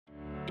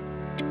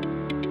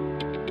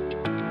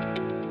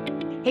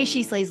Hey,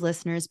 She Slays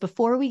listeners,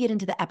 before we get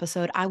into the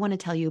episode, I want to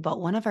tell you about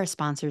one of our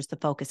sponsors, the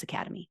Focus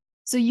Academy.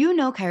 So, you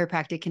know,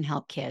 chiropractic can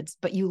help kids,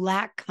 but you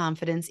lack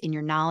confidence in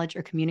your knowledge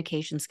or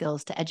communication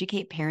skills to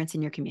educate parents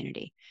in your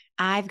community.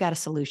 I've got a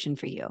solution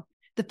for you.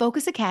 The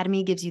Focus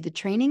Academy gives you the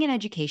training and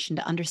education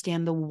to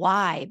understand the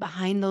why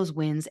behind those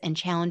wins and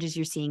challenges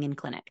you're seeing in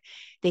clinic.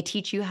 They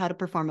teach you how to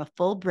perform a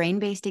full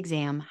brain-based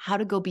exam, how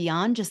to go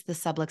beyond just the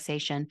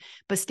subluxation,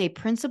 but stay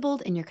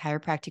principled in your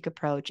chiropractic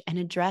approach and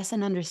address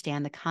and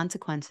understand the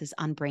consequences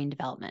on brain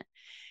development.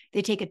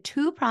 They take a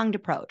two-pronged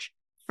approach.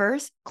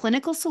 First,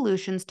 clinical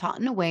solutions taught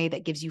in a way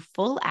that gives you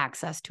full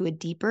access to a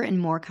deeper and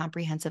more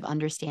comprehensive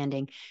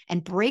understanding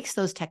and breaks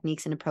those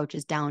techniques and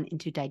approaches down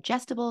into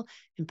digestible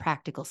and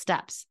practical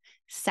steps.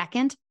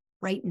 Second,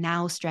 right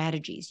now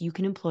strategies you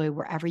can employ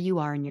wherever you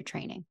are in your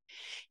training.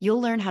 You'll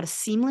learn how to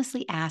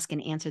seamlessly ask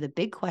and answer the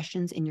big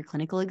questions in your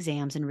clinical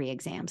exams and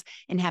re-exams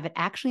and have it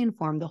actually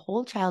inform the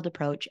whole child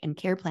approach and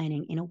care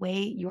planning in a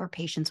way your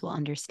patients will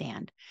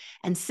understand.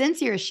 And since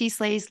you're a She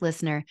Slays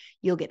listener,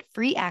 you'll get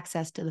free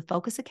access to the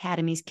Focus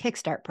Academy's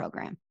Kickstart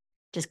program.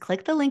 Just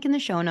click the link in the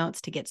show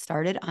notes to get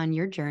started on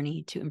your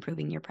journey to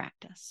improving your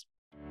practice.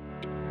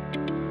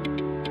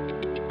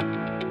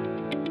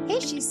 Hey,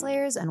 She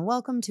Slayers, and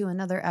welcome to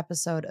another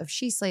episode of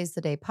She Slays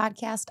the Day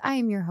podcast. I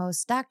am your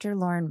host, Dr.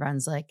 Lauren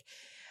Brunslick.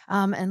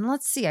 And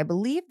let's see, I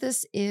believe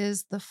this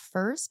is the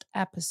first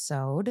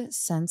episode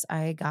since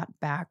I got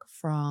back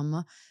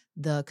from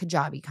the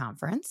Kajabi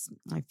conference.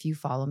 If you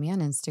follow me on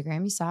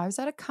Instagram, you saw I was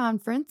at a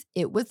conference.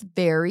 It was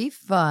very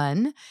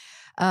fun.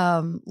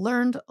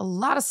 Learned a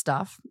lot of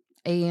stuff.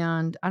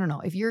 And I don't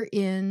know, if you're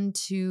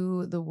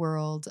into the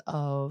world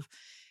of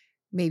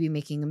maybe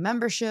making a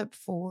membership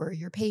for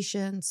your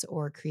patients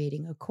or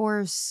creating a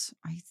course,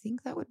 I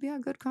think that would be a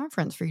good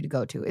conference for you to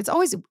go to. It's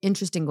always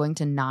interesting going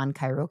to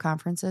non-chiro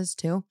conferences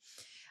too,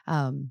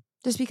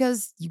 just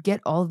because you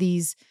get all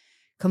these,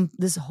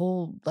 this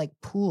whole like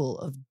pool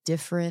of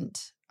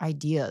different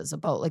ideas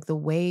about like the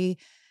way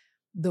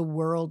the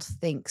world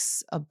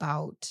thinks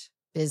about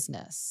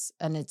business.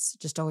 And it's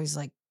just always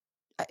like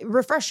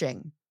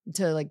refreshing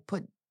to like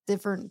put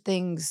different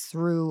things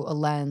through a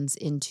lens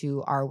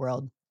into our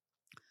world.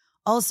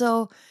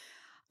 Also,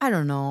 I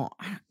don't know,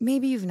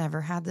 maybe you've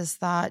never had this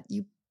thought,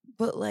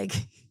 but like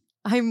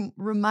I'm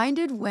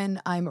reminded when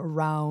I'm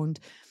around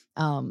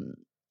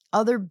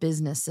other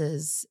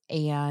businesses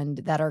and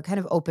that are kind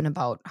of open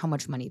about how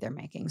much money they're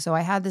making. So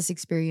I had this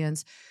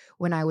experience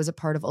when I was a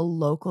part of a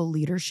local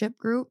leadership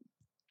group,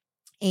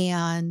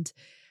 and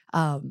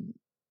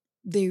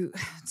they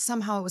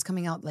somehow it was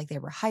coming out like they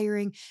were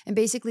hiring, and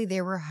basically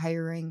they were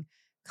hiring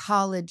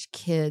college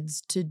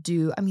kids to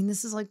do, I mean,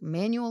 this is like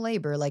manual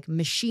labor, like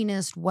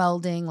machinist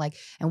welding, like,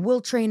 and we'll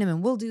train them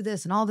and we'll do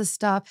this and all this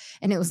stuff.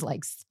 And it was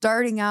like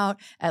starting out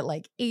at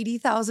like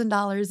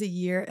 $80,000 a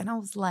year. And I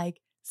was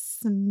like,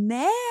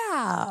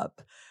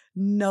 snap,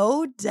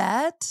 no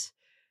debt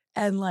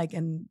and like,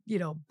 and you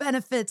know,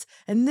 benefits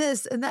and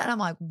this and that. And I'm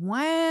like,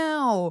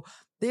 wow,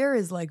 there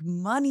is like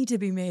money to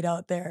be made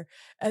out there.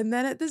 And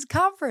then at this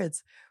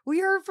conference, we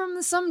heard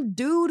from some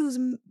dude who's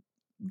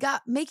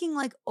making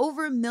like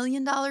over $1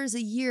 million a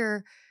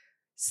year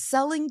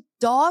selling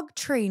dog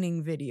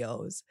training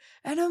videos.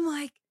 And I'm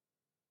like,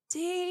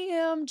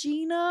 damn,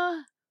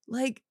 Gina,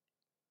 like,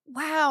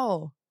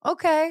 wow.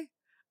 Okay.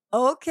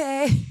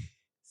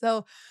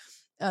 So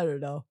I don't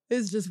know.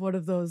 It's just one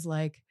of those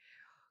like,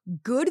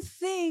 good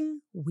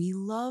thing we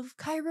love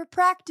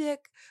chiropractic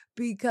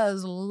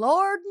because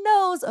Lord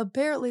knows,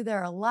 apparently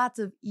there are lots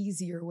of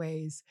easier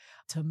ways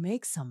to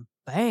make some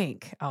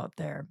bank out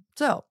there.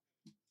 So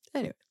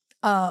anyway,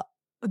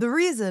 the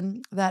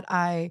reason that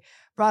I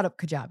brought up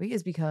Kajabi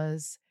is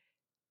because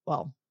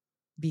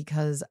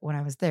when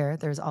I was there,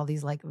 there's all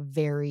these like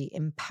very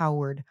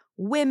empowered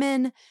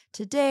women.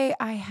 Today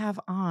I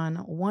have on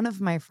one of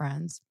my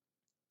friends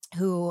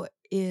who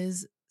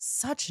is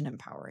such an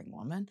empowering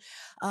woman.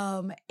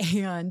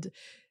 And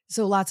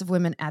so lots of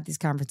women at these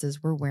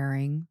conferences were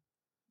wearing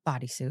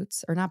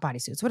bodysuits, or not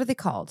bodysuits. What are they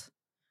called?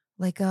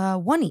 Like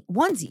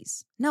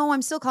onesies. No,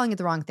 I'm still calling it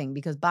the wrong thing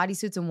because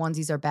bodysuits and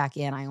onesies are back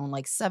in. I own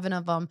like 7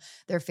 of them.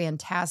 They're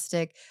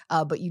fantastic.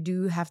 But you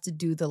do have to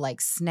do the like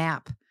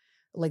snap,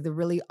 like the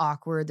really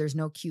awkward, there's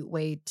no cute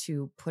way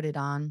to put it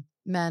on.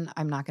 Men,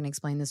 I'm not going to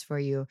explain this for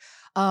you.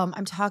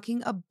 I'm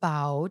talking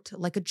about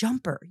like a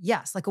jumper.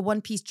 Yes, like a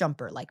one-piece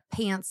jumper, like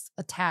pants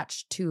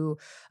attached to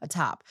a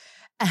top.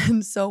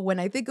 And so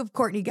when I think of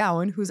Courtney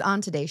Gowin, who's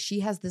on today,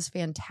 she has this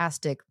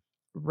fantastic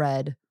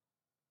red,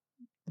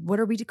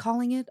 what are we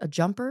calling it? A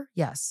jumper?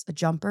 Yes, a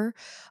jumper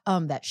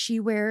that she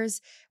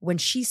wears when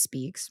she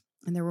speaks.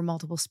 And there were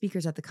multiple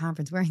speakers at the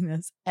conference wearing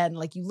this. And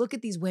like you look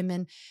at these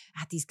women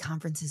at these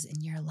conferences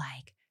and you're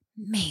like,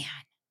 man,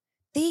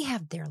 they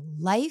have their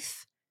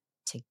life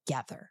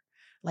together.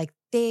 Like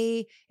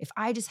if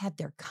I just had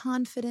their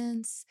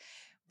confidence.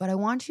 But I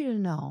want you to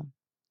know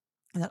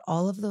that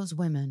all of those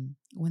women,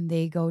 when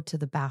they go to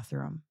the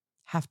bathroom,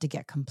 have to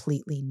get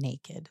completely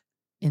naked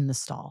in the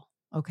stall.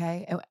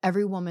 Okay.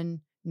 Every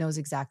woman knows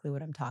exactly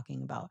what I'm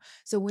talking about.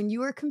 So when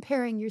you are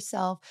comparing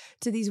yourself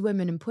to these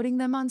women and putting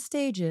them on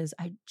stages,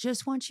 I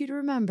just want you to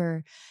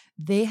remember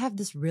they have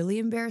this really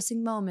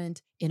embarrassing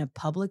moment in a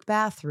public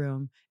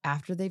bathroom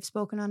after they've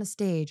spoken on a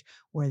stage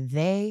where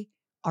they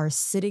are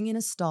sitting in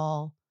a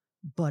stall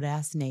butt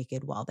ass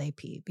naked while they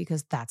pee,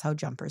 because that's how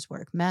jumpers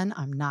work. Men,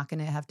 I'm not going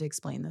to have to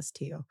explain this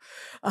to you.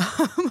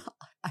 Um,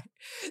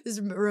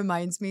 this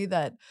reminds me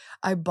that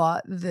I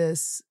bought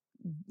this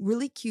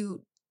really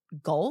cute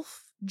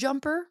golf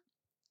jumper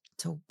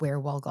to wear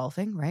while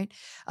golfing, right?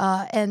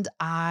 And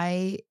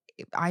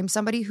I'm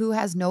somebody who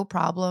has no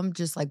problem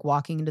just like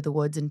walking into the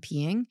woods and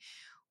peeing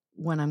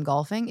when I'm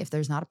golfing if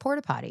there's not a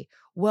porta potty.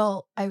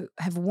 Well, I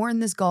have worn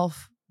this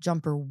golf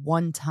jumper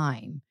one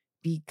time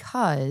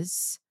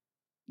because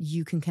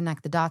you can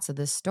connect the dots of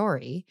this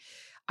story.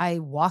 I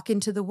walk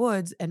into the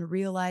woods and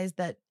realize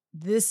that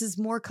this is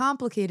more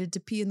complicated to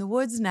pee in the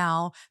woods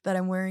now that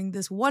I'm wearing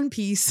this one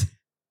piece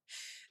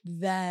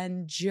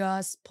than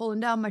just pulling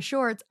down my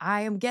shorts.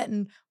 I am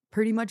getting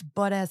pretty much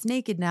butt ass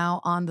naked now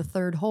on the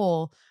third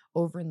hole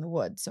over in the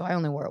woods. So I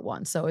only wore it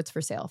once. So it's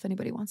for sale if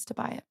anybody wants to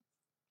buy it.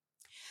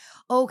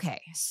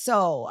 Okay,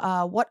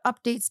 so what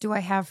updates do I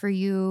have for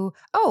you?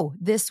 Oh,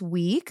 this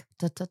week,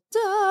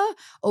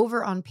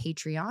 over on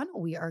Patreon,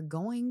 we are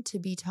going to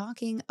be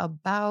talking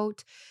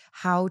about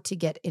how to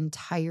get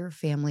entire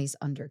families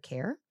under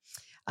care.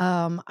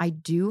 I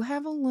do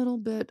have a little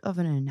bit of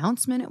an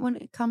announcement when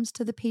it comes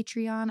to the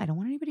Patreon. I don't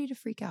want anybody to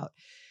freak out.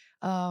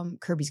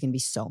 Kirby's going to be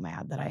so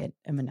mad that I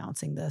am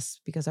announcing this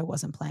because I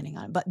wasn't planning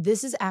on it. But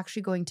this is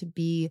actually going to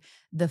be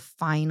the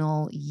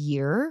final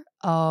year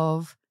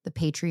of the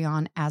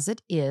Patreon as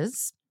it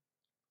is.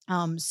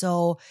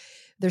 So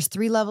there's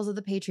 3 levels of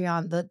the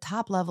Patreon. The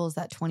top level is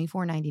that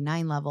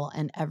 $24.99 level.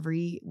 And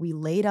we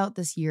laid out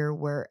this year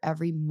where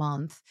every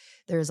month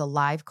there's a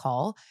live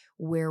call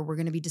where we're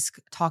going to be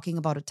talking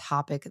about a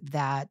topic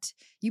that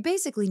you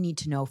basically need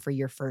to know for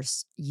your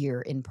first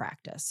year in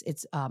practice.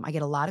 It's, I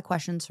get a lot of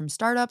questions from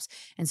startups.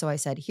 And so I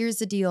said, here's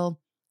the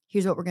deal.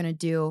 Here's what we're going to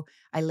do.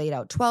 I laid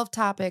out 12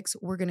 topics.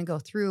 We're going to go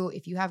through.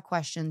 If you have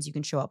questions, you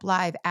can show up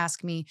live,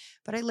 ask me.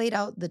 But I laid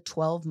out the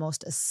 12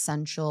 most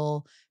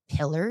essential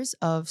pillars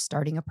of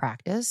starting a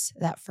practice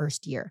that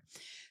first year.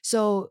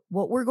 So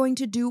what we're going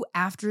to do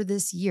after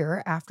this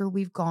year, after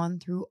we've gone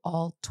through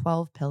all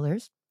 12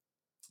 pillars,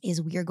 is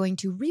we are going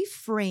to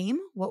reframe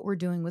what we're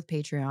doing with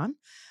Patreon.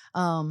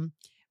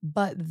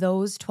 But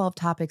those 12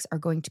 topics are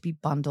going to be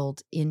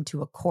bundled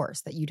into a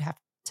course that you'd have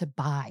to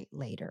buy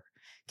later.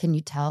 Can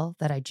you tell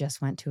that I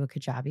just went to a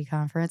Kajabi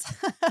conference?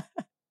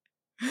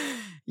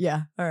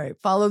 Yeah. All right.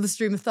 Follow the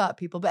stream of thought,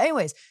 people. But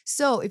anyways,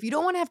 so if you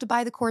don't want to have to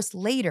buy the course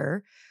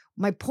later,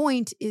 my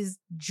point is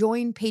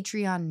join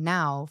Patreon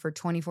now for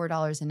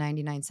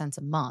 $24.99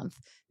 a month.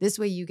 This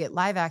way you get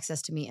live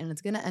access to me, and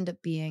it's going to end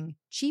up being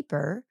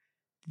cheaper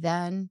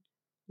than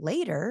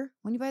later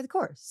when you buy the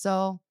course.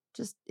 So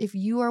just if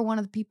you are one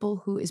of the people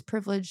who is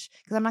privileged,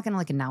 because I'm not going to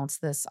like announce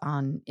this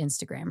on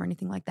Instagram or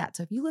anything like that.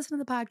 So if you listen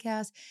to the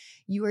podcast,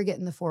 you are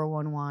getting the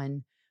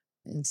 411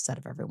 instead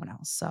of everyone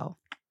else. So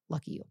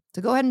lucky you.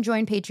 So go ahead and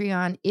join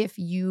Patreon if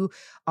you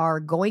are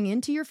going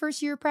into your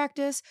first year of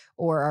practice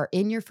or are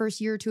in your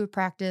first year or two of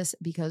practice,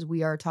 because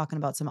we are talking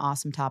about some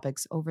awesome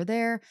topics over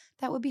there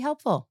that would be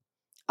helpful.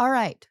 All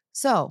right.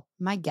 So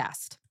my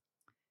guest,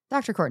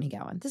 Dr. Courtney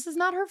Gowin. This is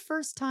not her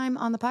first time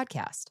on the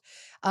podcast.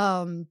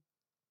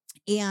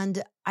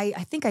 And I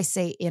think I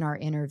say in our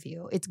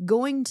interview, it's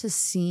going to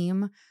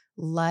seem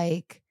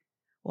like,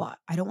 well,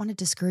 I don't want to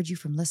discourage you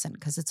from listening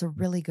because it's a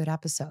really good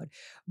episode,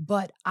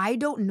 but I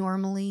don't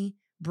normally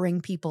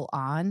bring people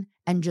on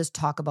and just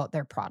talk about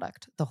their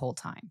product the whole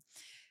time.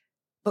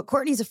 But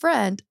Courtney's a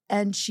friend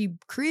and she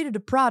created a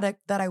product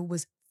that I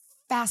was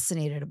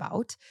fascinated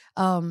about.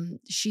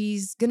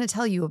 She's going to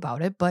tell you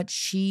about it, but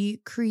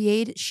she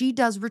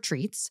does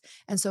retreats.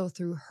 And so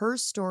through her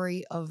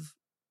story of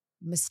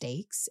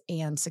mistakes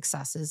and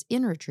successes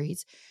in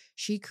retreats,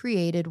 she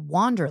created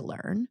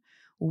WanderLearn,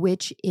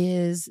 which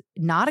is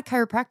not a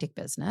chiropractic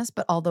business,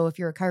 but although if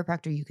you're a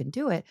chiropractor, you can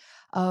do it.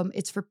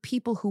 It's for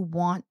people who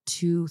want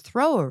to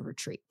throw a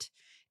retreat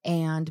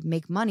and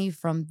make money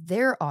from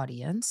their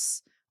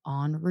audience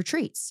on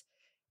retreats.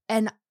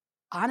 And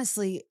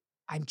honestly,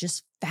 I'm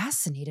just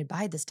fascinated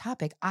by this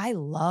topic. I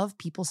love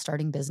people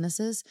starting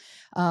businesses.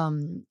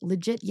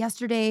 Legit,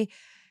 yesterday,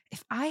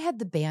 if I had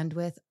the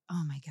bandwidth,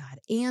 oh my God,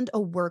 and a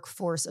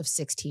workforce of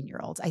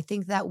 16-year-olds, I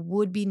think that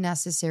would be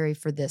necessary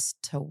for this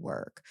to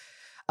work.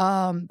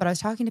 But I was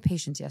talking to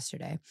patients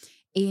yesterday,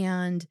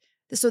 and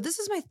so this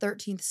is my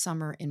 13th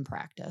summer in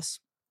practice.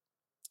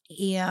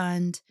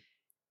 And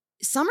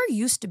summer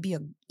used to be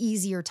an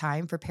easier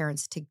time for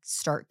parents to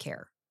start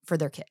care for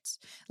their kids.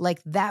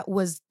 Like that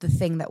was the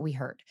thing that we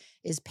heard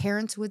is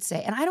parents would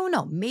say, and I don't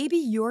know, maybe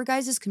your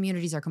guys'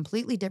 communities are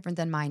completely different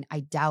than mine. I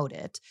doubt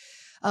it.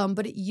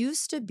 But it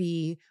used to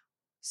be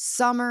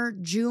summer,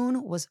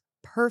 June was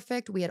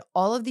perfect. We had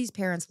all of these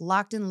parents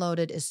locked and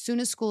loaded. As soon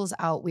as school is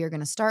out, we are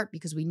going to start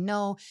because we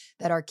know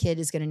that our kid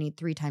is going to need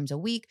 3 times a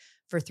week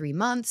for 3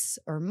 months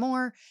or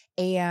more.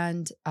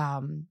 And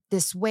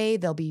this way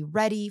they'll be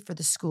ready for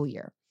the school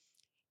year.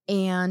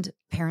 And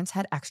parents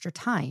had extra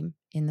time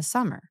in the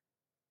summer.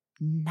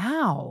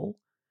 Now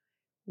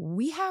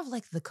we have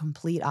like the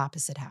complete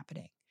opposite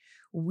happening.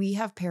 We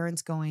have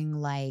parents going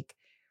like,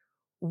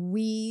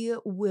 we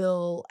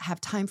will have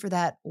time for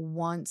that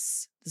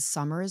once the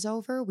summer is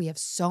over. We have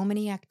so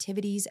many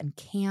activities and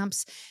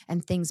camps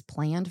and things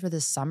planned for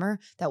this summer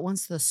that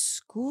once the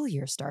school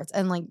year starts,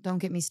 and like, don't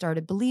get me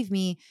started, believe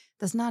me,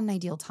 that's not an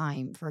ideal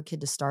time for a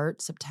kid to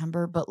start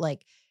September, but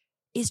like,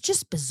 it's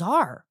just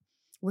bizarre.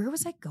 Where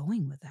was I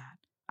going with that?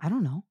 I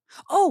don't know.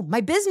 Oh,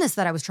 my business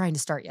that I was trying to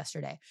start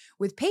yesterday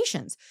with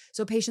patients.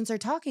 So patients are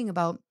talking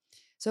about,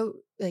 so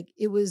like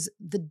it was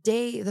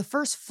the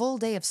first full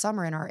day of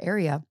summer in our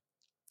area.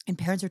 And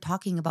parents are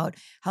talking about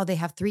how they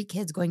have 3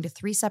 kids going to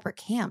 3 separate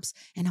camps.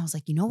 And I was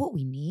like, you know what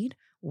we need?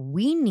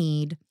 We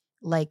need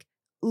like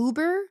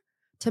Uber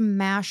to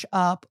mash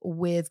up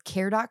with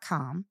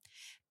care.com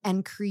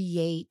and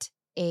create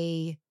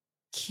a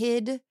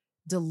kid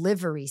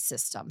delivery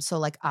system. So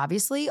like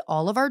obviously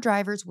all of our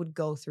drivers would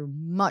go through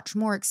much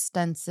more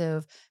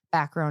extensive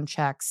background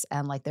checks,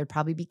 and like there'd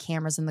probably be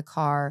cameras in the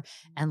car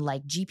and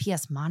like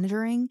GPS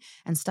monitoring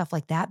and stuff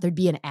like that. There'd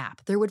be an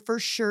app. There would for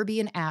sure be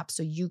an app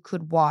so you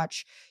could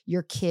watch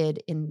your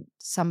kid in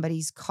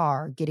somebody's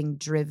car getting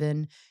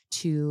driven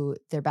to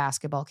their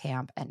basketball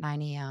camp at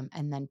 9 a.m.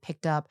 and then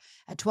picked up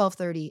at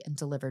 12:30 and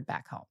delivered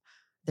back home.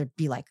 There'd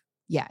be like,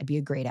 yeah, it'd be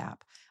a great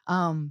app.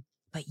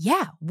 But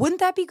yeah, wouldn't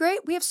that be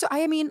great? We have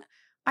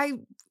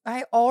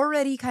I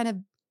already kind of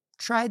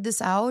tried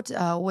this out.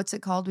 What's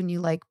it called when you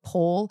like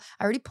poll?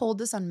 I already polled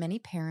this on many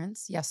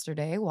parents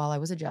yesterday while I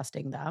was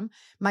adjusting them.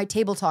 My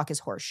table talk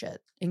is horseshit,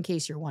 in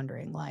case you're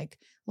wondering. Like,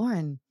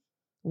 Lauren,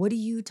 what do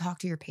you talk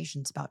to your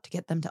patients about to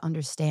get them to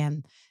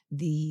understand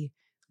the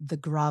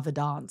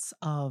gravidance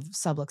of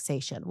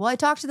subluxation? Well, I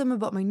talk to them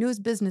about my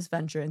newest business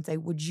venture and say,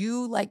 would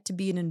you like to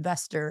be an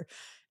investor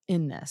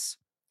in this?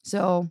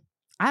 So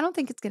I don't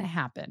think it's going to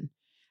happen.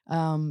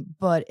 And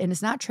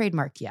it's not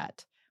trademarked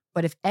yet.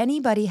 But if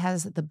anybody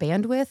has the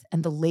bandwidth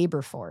and the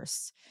labor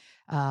force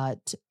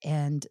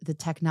and the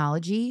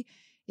technology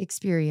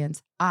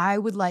experience, I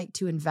would like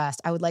to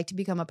invest. I would like to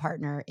become a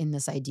partner in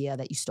this idea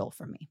that you stole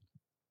from me.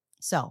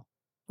 So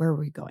where are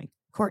we going?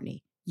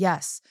 Courtney.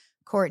 Yes.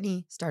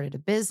 Courtney started a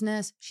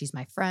business. She's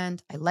my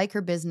friend. I like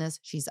her business.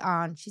 She's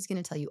on. She's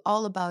going to tell you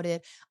all about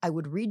it. I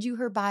would read you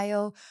her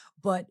bio,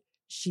 but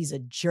she's a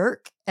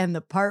jerk. And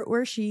the part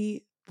where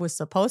she was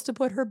supposed to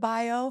put her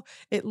bio,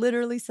 it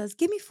literally says,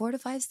 give me 4 to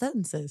 5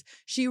 sentences.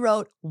 She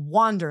wrote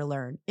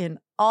Wanderlearn in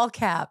all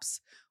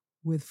caps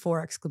with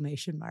 4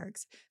 exclamation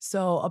marks.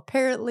 So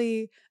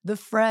apparently the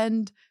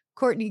friend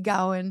Courtney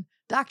Gowin,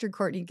 Dr.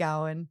 Courtney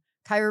Gowin,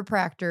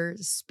 chiropractor,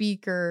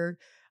 speaker,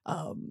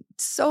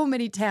 so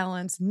many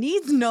talents,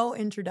 needs no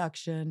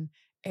introduction.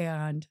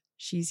 And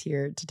she's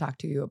here to talk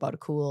to you about a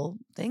cool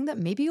thing that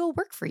maybe will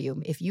work for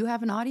you. If you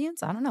have an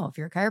audience, I don't know, if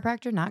you're a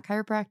chiropractor, not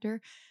chiropractor,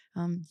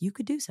 you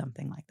could do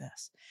something like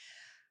this.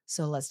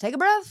 So let's take a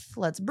breath.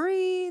 Let's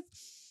breathe.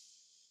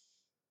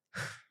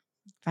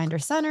 Find our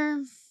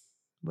center.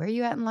 Where are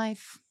you at in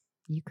life?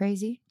 You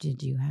crazy?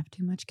 Did you have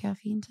too much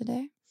caffeine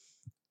today?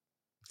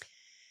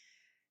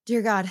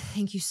 Dear God,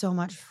 thank you so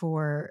much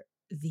for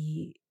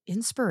the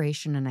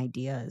inspiration and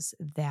ideas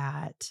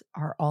that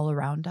are all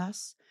around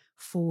us,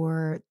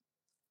 for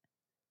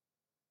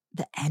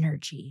the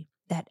energy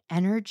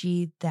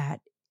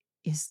that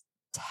is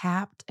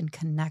tapped and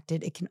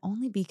connected. It can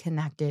only be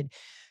connected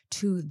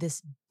to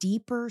this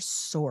deeper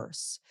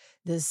source,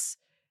 this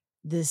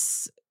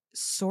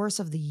source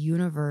of the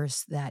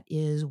universe that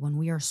is when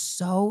we are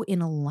so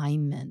in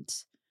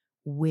alignment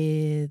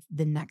with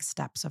the next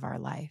steps of our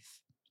life.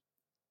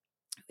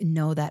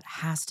 No, that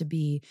has to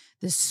be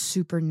this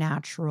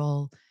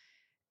supernatural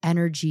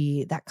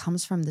energy that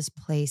comes from this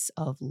place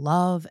of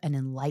love and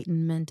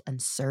enlightenment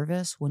and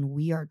service when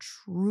we are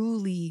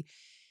truly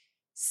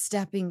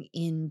stepping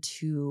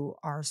into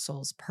our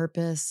soul's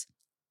purpose.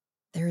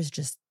 There's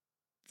just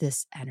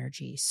this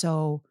energy.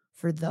 So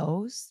for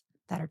those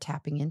that are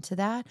tapping into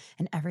that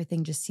and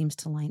everything just seems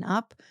to line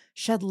up,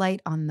 shed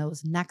light on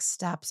those next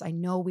steps. I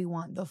know we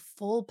want the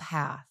full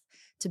path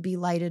to be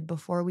lighted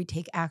before we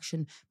take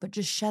action, but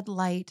just shed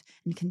light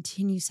and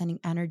continue sending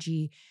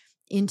energy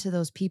into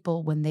those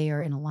people when they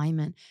are in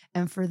alignment.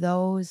 And for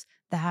those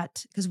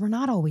that, because we're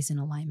not always in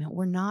alignment,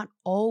 we're not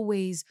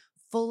always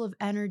full of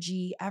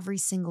energy every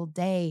single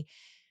day.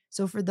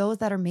 So for those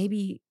that are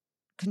maybe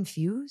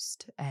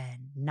confused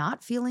and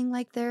not feeling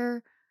like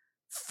they're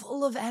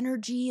full of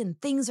energy and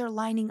things are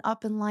lining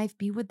up in life,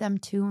 be with them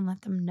too and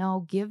let them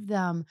know, give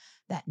them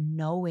that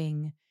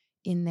knowing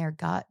in their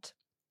gut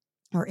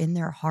or in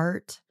their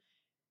heart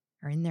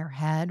or in their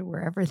head,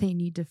 wherever they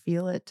need to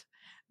feel it,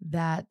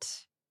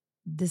 that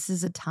this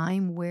is a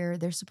time where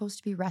they're supposed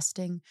to be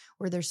resting,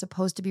 where they're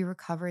supposed to be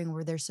recovering,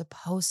 where they're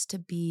supposed to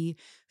be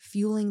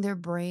fueling their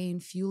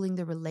brain, fueling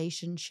the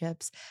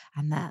relationships,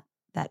 and that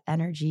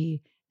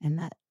energy and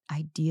that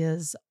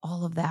ideas,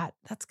 all of that,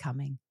 that's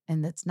coming.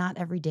 and that's not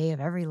every day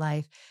of every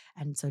life.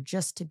 And so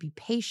just to be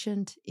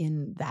patient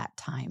in that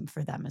time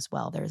for them as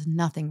well. There's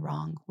nothing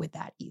wrong with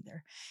that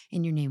either.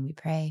 In your name we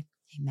pray.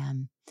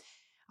 Amen.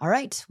 All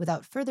right,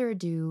 without further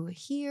ado,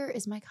 here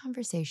is my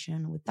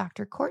conversation with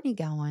Dr. Courtney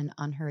Gowin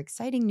on her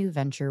exciting new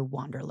venture,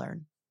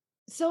 WanderLearn.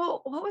 So,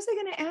 what was I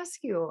going to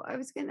ask you? What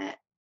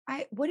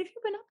have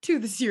you been up to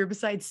this year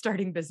besides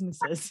starting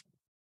businesses?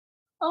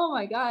 Oh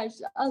my gosh.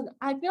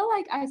 I feel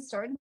like I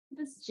started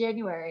this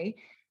January.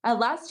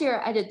 Last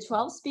year, I did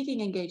 12 speaking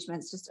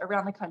engagements just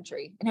around the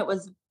country, and it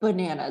was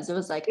bananas. It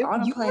was like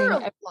on a You were plane.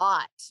 a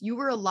lot. You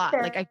were a lot.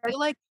 Like, I Everywhere. feel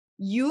like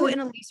you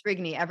and Elise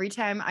Rigney, every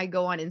time I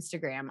go on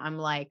Instagram, I'm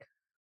like,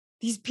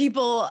 these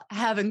people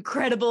have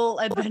incredible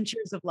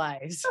adventures of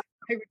lives.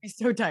 I would be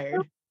so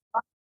tired.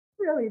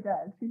 Really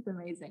does. She's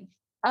amazing.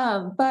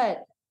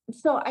 But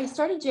so I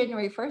started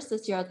January 1st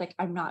this year. I was like,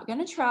 I'm not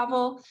going to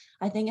travel.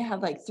 I think I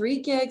have like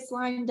 3 gigs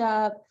lined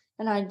up,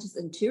 and I just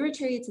in 2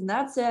 retreats, and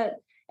that's it.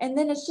 And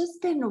then it's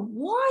just been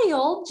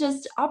wild,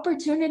 just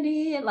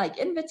opportunity and like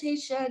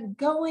invitation,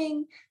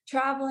 going,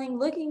 traveling,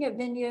 looking at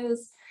venues.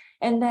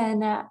 And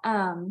then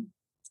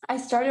I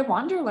started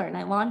Wanderlearn.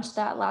 I launched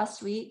that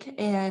last week,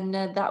 and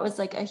that was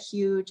like a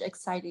huge,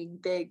 exciting,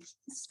 big,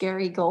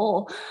 scary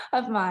goal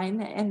of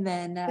mine. And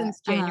then,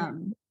 Since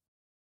January.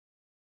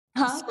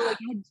 huh? So, like,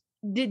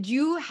 did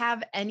you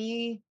have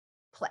any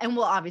and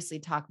we'll obviously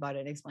talk about it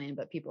and explain,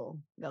 but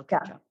they'll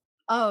catch Yeah.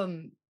 up.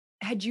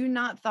 Had you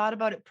not thought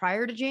about it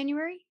prior to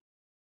January?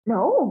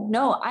 No,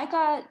 no,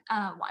 I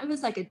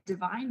was like a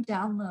divine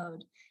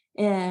download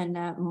in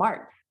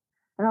March.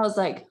 And I was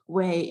like,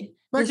 wait,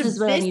 March this is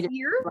of what I this need to,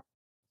 year?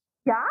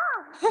 yeah.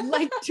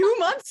 Like 2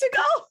 months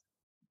ago?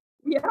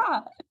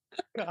 Yeah.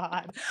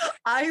 God.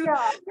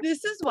 Yeah.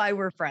 This is why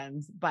we're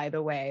friends, by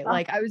the way.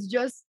 Like, I was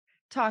just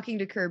talking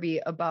to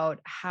Kirby about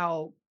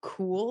how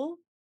cool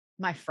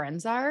my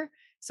friends are.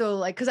 So,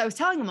 like, because I was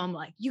telling him, I'm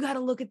like, you got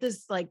to look at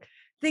this like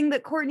thing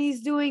that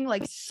Courtney's doing,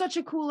 like such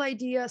a cool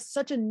idea,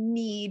 such a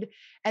need.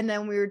 And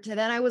then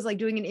then I was like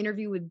doing an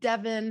interview with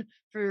Devin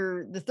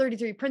for the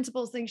 33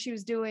 principles thing she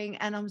was doing.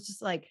 And I was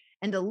just like,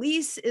 and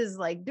Elise is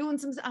like doing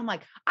I'm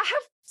like, I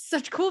have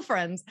such cool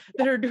friends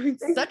that are doing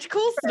such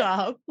cool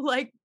stuff.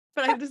 Like,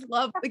 but I just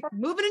love like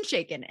moving and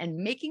shaking and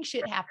making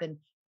shit happen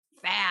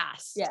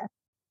fast. Yeah.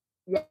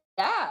 Yeah.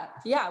 Yeah.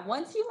 Yeah.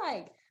 Once you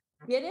like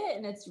get it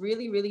and it's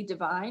really, really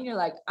divine, you're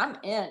like, I'm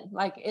in.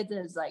 Like it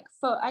is like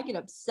I get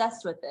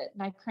obsessed with it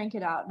and I crank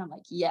it out and I'm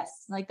like,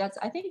 yes. Like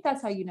I think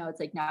that's how you know it's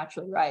like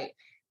naturally right,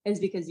 is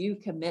because you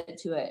commit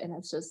to it. And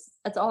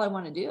that's all I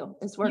want to do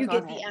is You work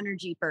get on the it.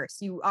 energy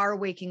first. You are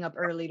waking up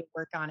early to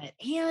work on it.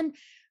 And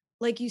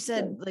like you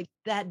said, like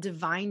that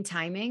divine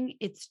timing,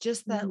 it's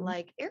just that, Mhm.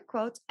 like, air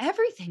quotes,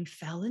 everything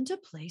fell into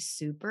place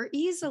super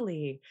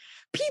easily.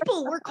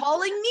 People were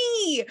calling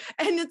me.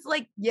 And it's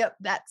like, yep,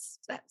 that's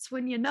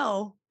when you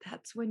know.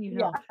 That's when you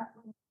know. Yeah.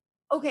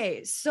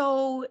 Okay,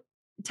 so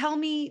tell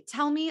me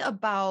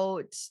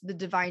about the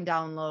divine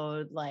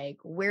download, like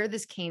where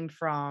this came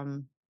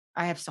from.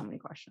 I have so many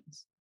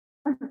questions.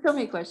 So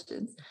many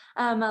questions.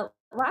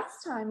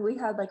 Last time we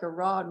had like a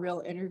raw and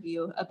real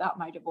interview about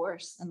my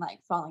divorce and like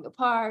falling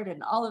apart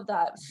and all of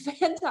that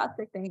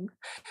fantastic things.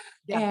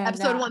 Yeah, And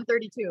episode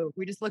 132.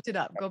 We just looked it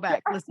up. Go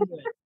back, listen to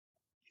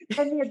it.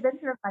 and the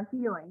adventure of my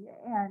healing.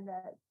 And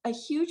a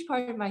huge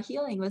part of my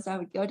healing was I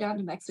would go down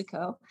to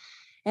Mexico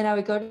and I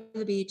would go to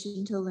the beach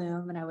in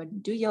Tulum and I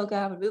would do yoga,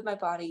 I would move my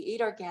body, eat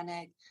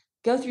organic,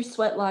 go through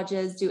sweat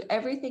lodges, do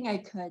everything I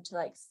could to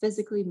like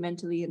physically,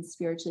 mentally, and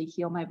spiritually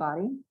heal my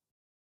body.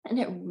 And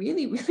it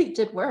really, really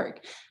did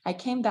work. I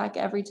came back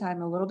every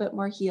time a little bit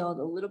more healed,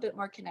 a little bit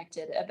more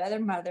connected, a better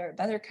mother, a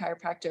better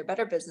chiropractor, a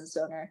better business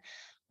owner,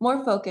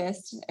 more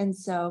focused. And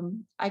so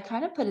I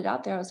kind of put it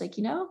out there. I was like,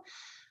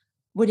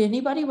 would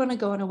anybody want to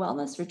go on a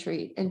wellness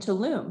retreat in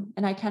Tulum?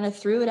 And I kind of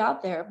threw it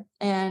out there,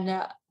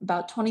 and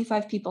about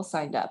 25 people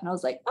signed up. And I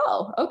was like,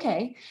 oh,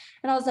 okay.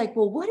 And I was like,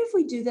 well, what if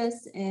we do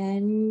this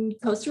in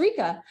Costa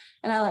Rica?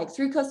 And I like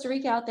threw Costa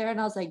Rica out there, and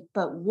I was like,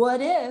 but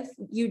what if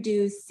you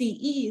do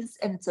CEs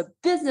and it's a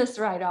business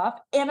write off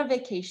and a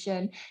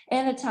vacation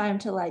and a time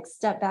to like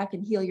step back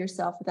and heal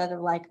yourself with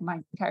other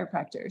like-minded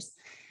chiropractors?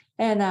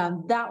 And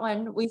that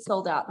one we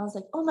sold out. And I was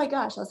like, oh my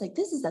gosh. I was like,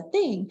 this is a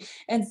thing.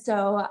 And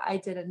so I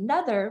did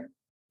another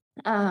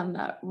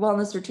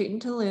wellness retreat in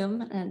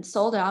Tulum and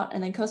sold out.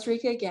 And then Costa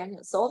Rica again,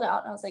 it sold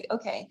out. And I was like,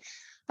 okay,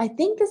 I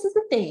think this is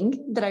a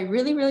thing that I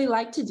really, really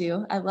like to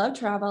do. I love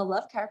travel, I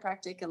love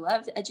chiropractic, I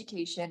love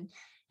education,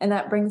 and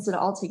that brings it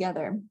all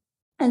together.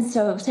 And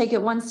so take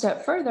it one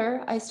step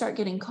further, I start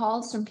getting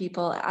calls from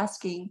people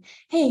asking,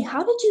 hey,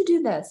 how did you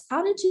do this?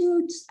 How did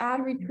you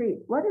add retreat?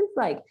 What is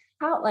like,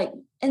 how, like,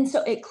 and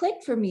so it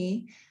clicked for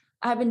me.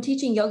 I've been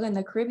teaching yoga in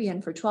the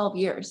Caribbean for 12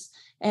 years,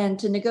 and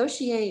to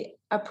negotiate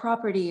a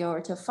property or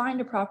to find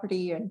a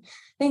property and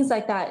things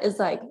like that is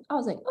like, I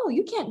was like, oh,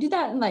 you can't do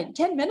that in like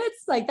 10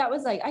 minutes. Like that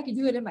was like, I could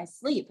do it in my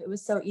sleep. It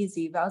was so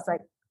easy. But I was like,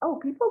 oh,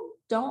 people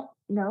don't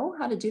know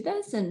how to do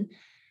this. And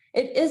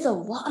it is a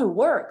lot of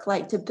work,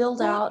 like to build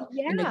Well, out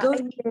yeah, and I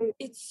mean, negotiate,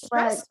 it's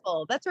but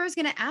stressful. That's what I was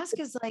gonna ask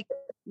is like,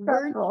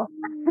 stressful.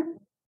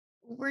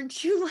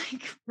 weren't you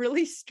like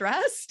really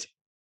stressed?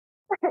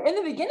 In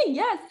the beginning,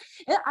 yes.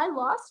 And I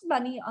lost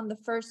money on the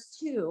first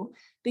two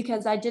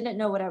because I didn't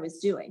know what I was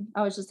doing.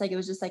 I was just like, it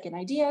was just like an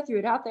idea, threw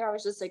it out there. I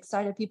was just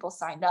excited people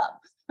signed up.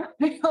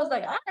 I was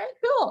like, all right,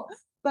 cool.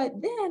 But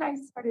then I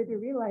started to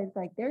realize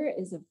like there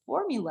is a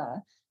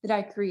formula that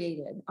I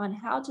created on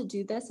how to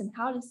do this and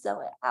how to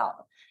sell it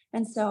out.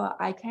 And so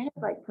I kind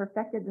of like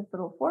perfected this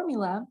little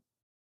formula.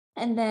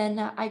 And then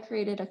I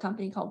created a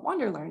company called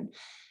Wanderlearn.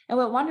 And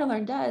what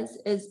Wanderlearn does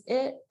is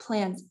it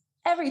plans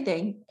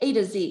everything A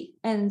to Z.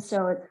 And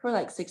so it's for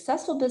like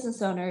successful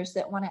business owners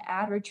that want to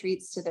add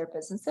retreats to their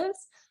businesses,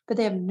 but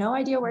they have no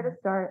idea where to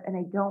start and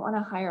they don't want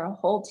to hire a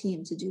whole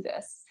team to do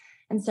this.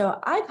 And so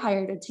I've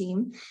hired a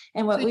team.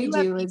 And So what we you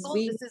have do is people,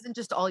 this isn't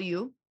just all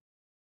you.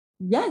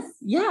 yes,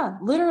 yeah,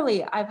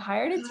 literally, I've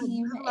hired a God, you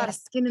team have a lot and of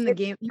skin in the it's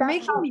game. You're that's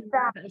making how me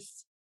fast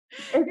nervous.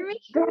 it's You're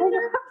making me been.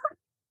 nervous.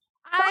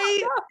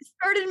 I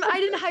I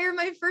didn't hire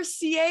my first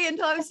CA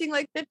until I was seeing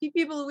like 50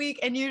 people a week.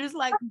 And you're just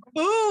like,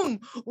 boom,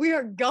 we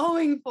are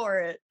going for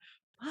it.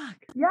 Fuck.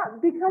 Yeah,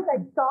 because I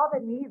saw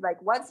the need.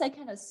 Like once I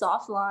kind of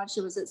soft launched,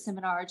 it was at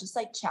seminar, just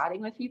like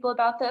chatting with people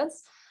about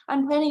this.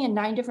 I'm planning in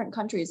 9 different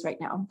countries right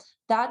now.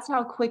 That's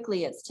how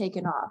quickly it's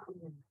taken off.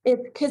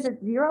 It's because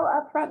it's zero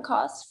upfront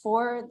costs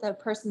for the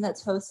person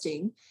that's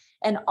hosting.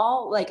 And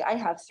all like I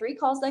have 3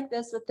 calls like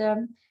this with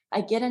them. I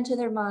get into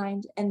their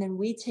mind and then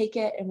we take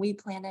it and we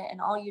plan it.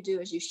 And all you do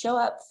is you show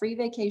up, free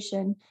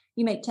vacation,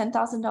 you make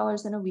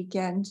 $10,000 in a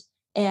weekend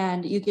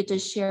and you get to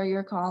share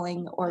your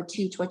calling or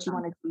teach what you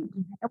want to teach.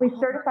 And we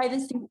certify the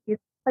CEs.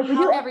 Like we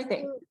do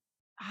everything.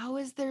 How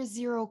is there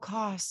zero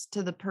cost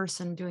to the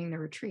person doing the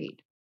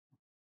retreat?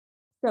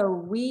 So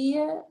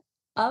we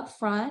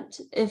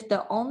upfront, if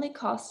the only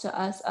cost to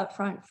us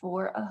upfront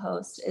for a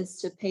host is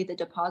to pay the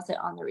deposit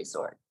on the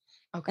resort.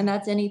 And Okay.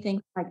 that's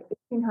anything like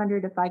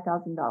 $1,800 to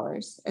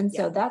 $5,000. And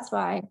so Yeah. that's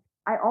why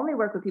I only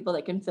work with people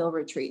that can fill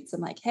retreats.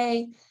 I'm like,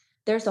 hey,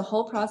 there's a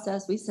whole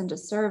process. We send a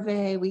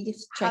survey, we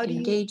How check do you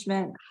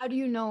engagement. how do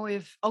you know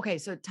if okay,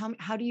 so tell me,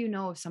 how do you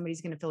know if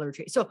somebody's going to fill a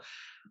retreat? So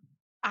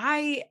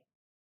I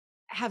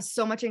have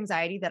so much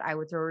anxiety that I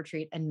would throw a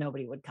retreat and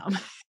nobody would come.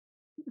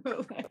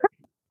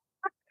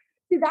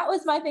 See, that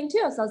was my thing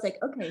too. So I was like,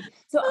 okay,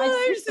 so I've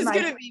This is systemized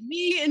gonna be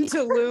me in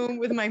Tulum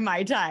with my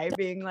Mai Tai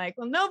being like,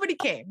 well, nobody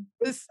came.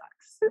 This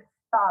sucks.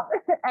 stop.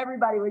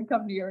 Everybody would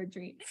come to your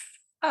retreat.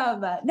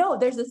 No,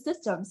 there's a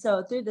system.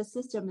 So through the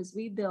system is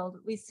we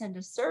send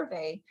a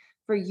survey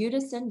for you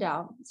to send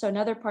out. So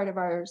another part of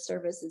our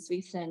service is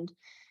we send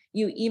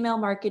you email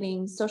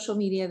marketing, social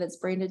media that's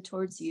branded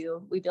towards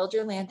you. We build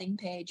your landing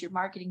page, your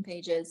marketing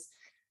pages,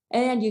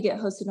 and you get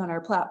hosted on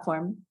our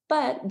platform.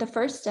 But the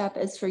first step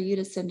is for you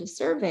to send a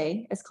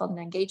survey. It's called an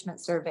engagement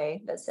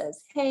survey that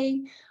says,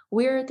 hey,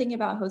 we're thinking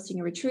about hosting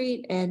a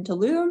retreat in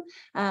Tulum.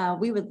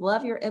 We would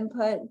love your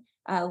input.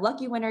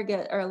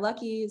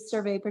 Lucky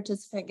survey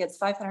participant gets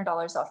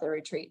 $500 off their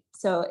retreat.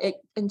 So it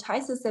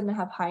entices them to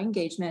have high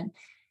engagement.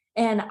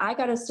 And I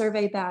got a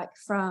survey back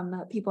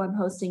from people I'm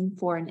hosting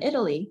for in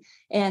Italy,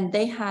 and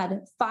they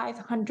had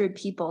 500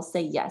 people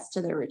say yes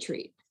to their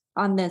retreat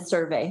on this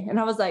survey. And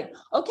I was like,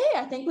 okay,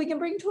 I think we can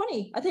bring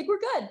 20. I think we're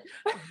good.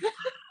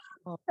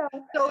 So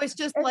So it's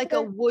just it's like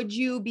a would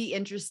you be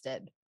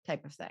interested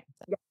type of thing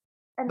yeah.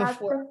 And that's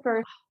before. the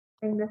first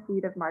thing, the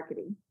seed of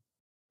marketing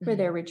for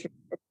their retreat.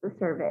 It's the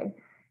survey.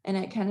 And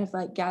it kind of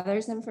like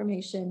gathers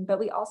information, but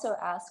we also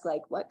ask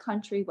like what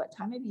country, what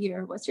time of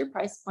year, what's your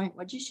price point,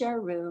 would you share a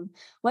room,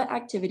 what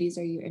activities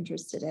are you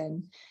interested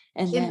in?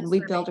 And In the then we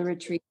survey build a to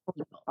retreat the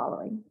people.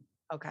 following.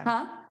 Okay.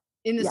 Huh?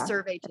 In the Yeah.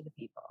 survey to the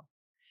people.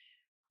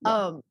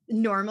 Yeah.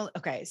 Normal.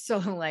 Okay. So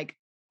like,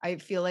 I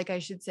feel like I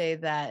should say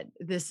that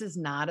this is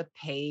not a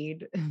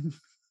paid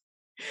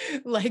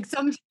like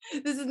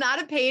this is not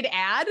a paid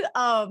ad.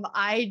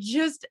 I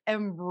just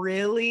am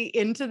really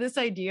into this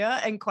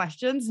idea and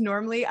questions.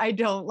 Normally I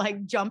don't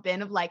like jump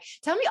in of like,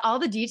 tell me all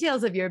the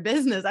details of your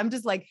business. I'm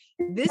just like,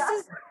 this Yeah.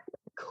 is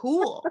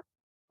cool.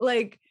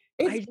 Like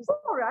I It's just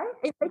cool, right?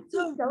 It makes it's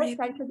you a so really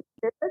excited for the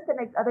business and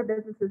makes other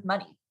businesses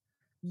money.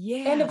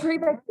 And a yeah. free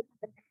vacation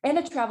and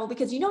a travel,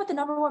 because you know what the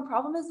number one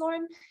problem is,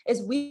 Lauren,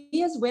 is we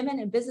as women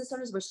and business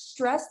owners, we're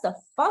stressed the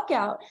fuck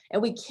out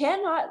and we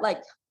cannot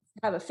like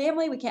have a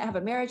family, we can't have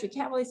a marriage, we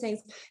can't have all these things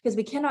because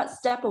we cannot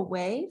step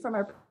away from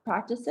our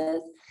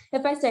practices.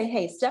 If I say,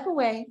 hey, step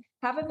away,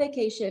 have a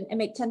vacation and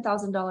make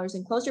 $10,000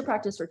 and close your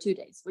practice for 2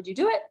 days, would you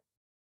do it?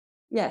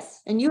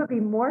 Yes, and you would be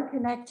more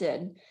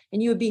connected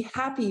and you would be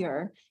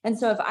happier. And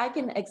so if I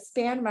can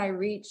expand my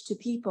reach to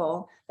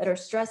people that are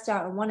stressed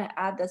out and want to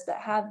add this, but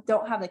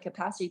don't have the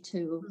capacity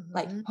to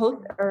like Mhm.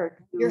 host or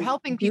You're to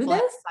helping do people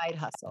have this, a side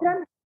hustle. then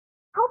I'm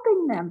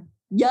helping them.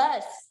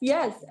 Yes,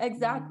 yes, Mhm.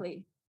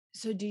 exactly.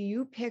 So do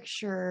you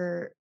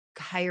picture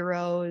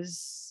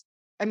Kairos?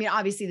 I mean,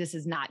 obviously this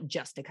is not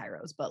just a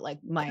Kairos, but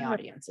like my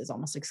audience is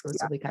almost Yeah.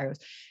 exclusively Kairos.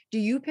 Do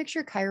you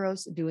picture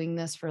Kairos doing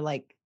this for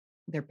like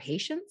their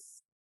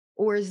patients?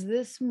 Or is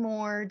this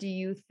more, do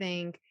you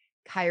think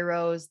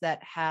Kairos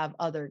that have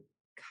other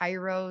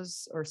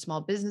Kairos or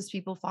small business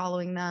people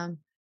following them?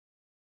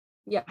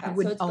 Yeah. I So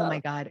would, it's oh my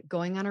both. God,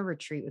 going on a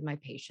retreat with my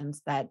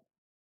patients, that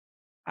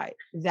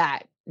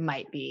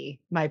might be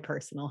my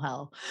personal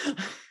hell.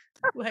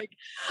 Like,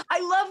 I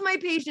love my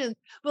patients,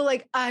 but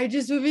like, I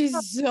just would be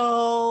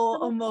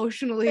so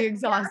emotionally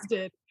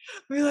exhausted.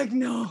 Be like,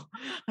 no,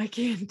 I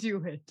can't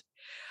do it.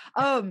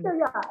 So Um,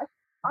 yeah,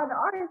 on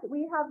ours,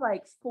 we have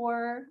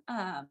 4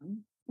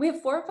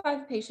 or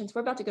 5 patients.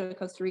 We're about to go to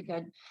Costa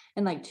Rica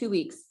in like 2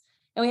 weeks.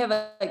 And we have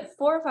like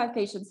 4 or 5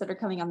 patients that are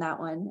coming on that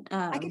one.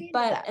 I could handle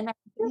But that. and I, I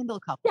could handle a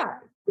couple. yeah,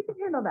 we can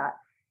handle that.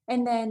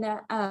 And then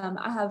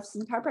I have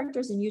some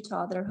chiropractors in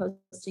Utah that are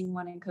hosting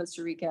one in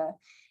Costa Rica.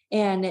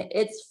 And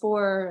it's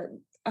for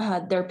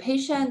their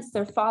patients,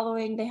 they're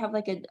following, they have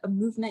like a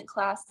movement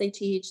class they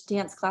teach,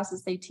 dance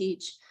classes they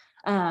teach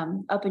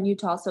up in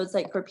Utah. So it's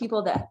like for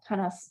people that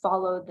kind of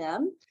follow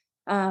them.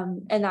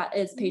 And that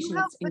is Do you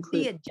help patients put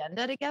the included.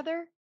 agenda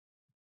together?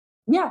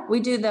 Yeah, we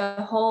do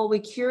we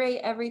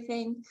curate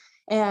everything.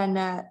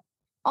 And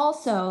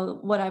also,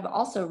 what I've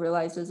also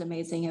realized is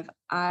amazing if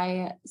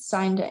I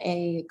signed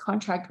a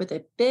contract with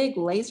a big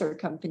laser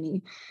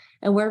company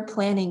and we're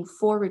planning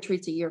 4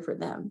 retreats a year for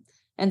them.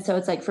 And so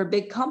it's like for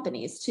big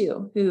companies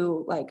too,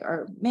 who like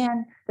are,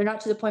 man, they're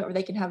not to the point where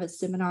they can have a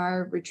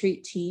seminar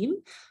retreat team.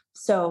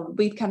 So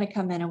we've kind of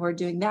come in and we're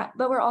doing that,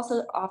 but we're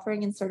also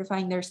offering and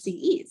certifying their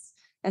CEs.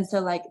 And so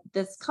like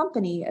this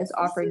company is This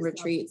offering is a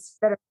retreats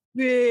that are,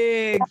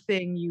 big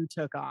thing you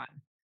took on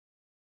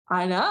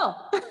I know.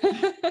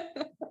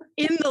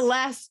 in the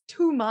last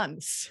 2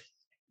 months.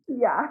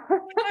 Yeah.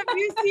 Have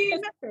you seen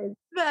It's crazy.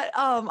 that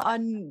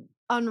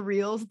on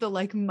Reels, the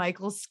like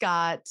Michael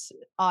Scott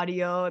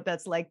audio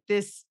that's like,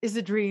 this is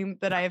a dream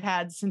that I have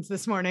had since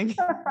this morning.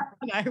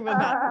 And I will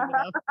not give it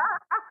up.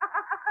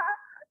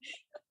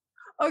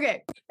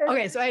 Okay.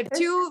 Okay. So I have It's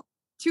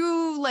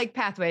two like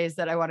pathways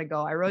that I want to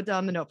go. I wrote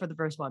down the note for the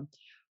first one.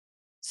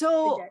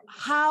 So okay.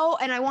 how,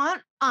 and I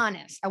want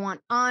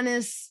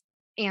honest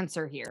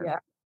answer here. Yeah.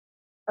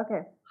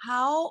 Okay.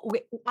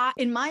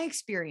 In my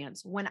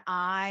experience, when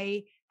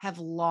I have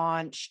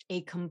launched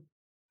a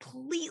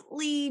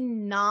completely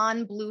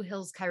non-Blue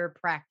Hills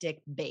chiropractic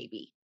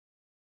baby,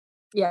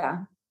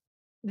 Yeah.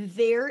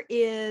 there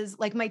is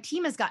like my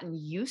team has gotten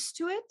used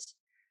to it,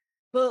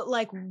 but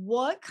like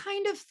what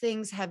kind of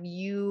things have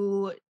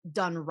you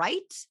done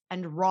right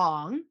and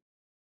wrong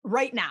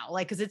right now?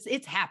 Like, cause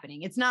it's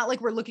happening. It's not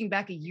like we're looking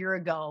back a year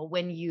ago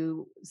when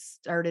you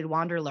started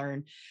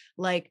Wanderlearn.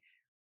 Like,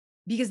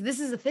 because this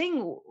is a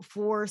thing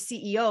for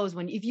CEOs,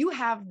 when if you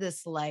have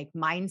this like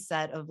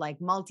mindset of like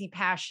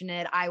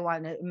multi-passionate, I'm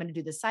going to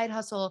do the side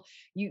hustle,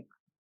 you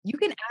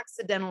can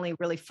accidentally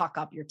really fuck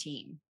up your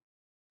team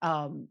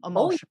Oh,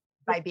 emotionally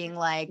by being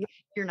like,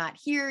 you're not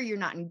here, you're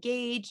not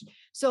engaged.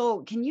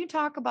 So can you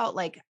talk about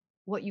like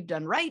what you've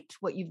done right,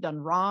 what you've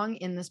done wrong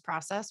in this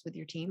process with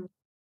your team?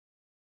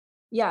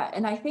 yeah.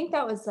 And I think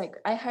that was like,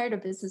 I hired a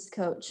business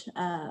coach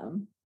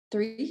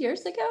 3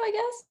 years ago, I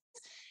guess.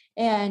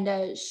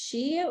 And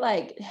she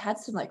like had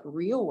some like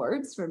real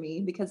words for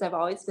me because I've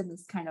always been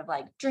this kind of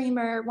like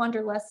dreamer,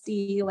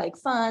 wanderlusty, like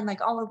fun,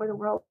 like all over the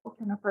world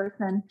kind of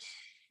person.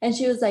 And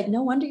she was like,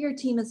 no wonder your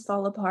team has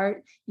fall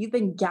apart. You've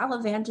been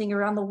gallivanting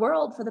around the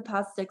world for the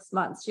past 6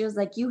 months. She was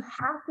like, you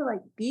have to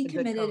like be A good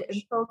committed and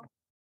coach. focus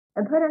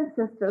and put in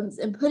systems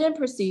and put in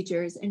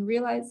procedures and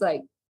realize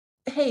like,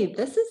 hey,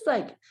 this is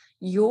like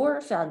your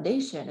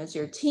foundation as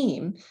your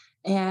team.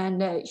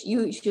 And she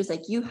was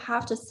like, you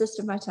have to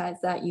systematize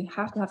that. You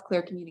have to have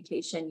clear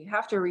communication. You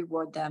have to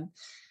reward them.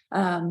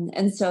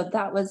 And so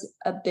that was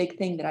a big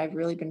thing that I've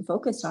really been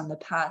focused on the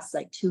past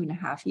like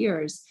 2.5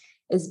 years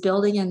is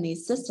building in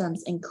these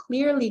systems and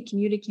clearly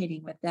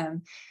communicating with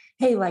them.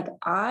 Hey, like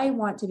I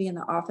want to be in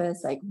the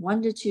office like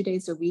 1 to 2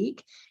 days a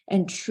week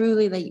and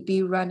truly like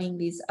be running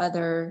these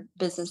other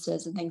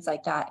businesses and things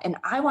like that. And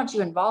I want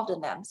you involved in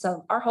them.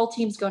 So our whole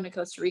team's going to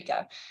Costa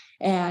Rica.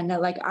 And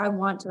like I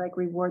want to like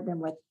reward them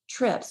with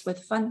trips,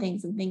 with fun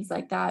things and things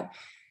like that,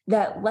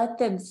 that let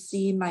them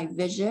see my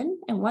vision.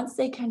 And once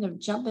they kind of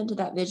jump into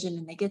that vision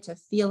and they get to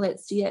feel it,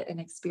 see it,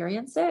 and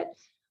experience it,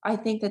 I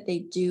think that they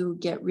do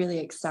get really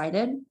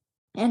excited.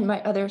 And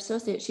my other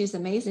associate, she's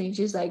amazing.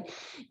 She's like,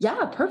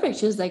 yeah, perfect.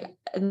 She was like,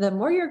 and the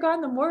more you're gone,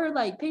 the more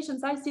like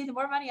patients I see, the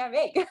more money I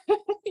make.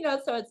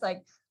 So it's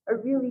like a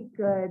really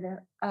good,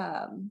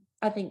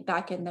 I think,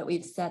 back end that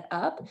we've set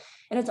up.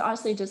 And it's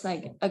honestly just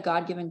like a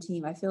God given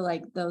team. I feel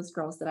like those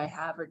girls that I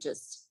have are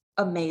just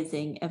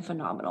amazing and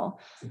phenomenal.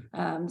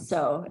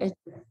 So it's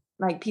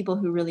like people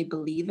who really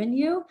believe in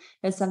you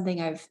is something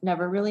I've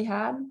never really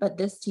had. But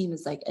this team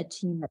is like a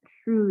team that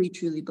truly,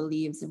 truly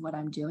believes in what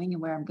I'm doing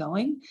and where I'm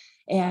going.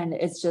 And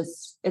it's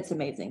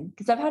amazing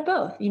because I've had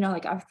both,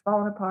 like I've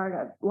fallen apart,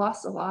 I've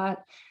lost a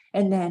lot.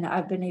 And then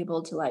I've been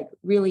able to like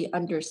really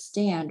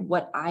understand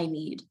what I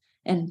need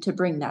and to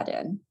bring that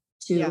in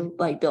Yeah. to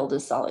like build a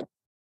solid.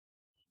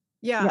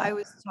 Yeah. Yeah. I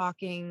was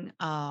talking,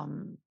 I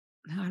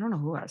don't know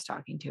who I was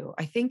talking to.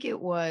 I think it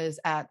was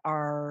at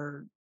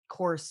our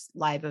course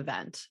live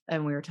event.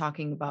 And we were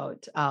talking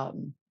about,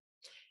 and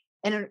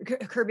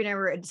Kirby and I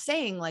were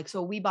saying like,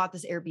 so we bought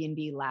this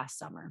Airbnb last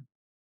summer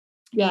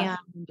Yeah.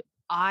 and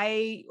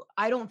I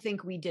don't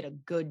think we did a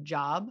good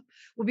job.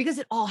 Well, because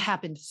it all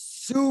happened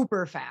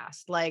super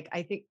fast. Like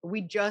I think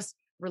we just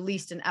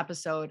released an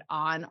episode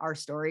on our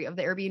story of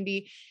the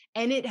Airbnb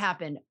and it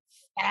happened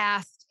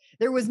fast.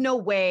 There was no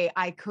way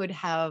I could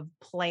have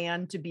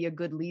planned to be a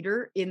good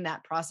leader in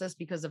that process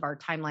because of our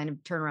timeline of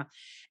turnaround.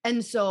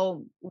 And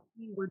so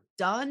we were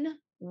done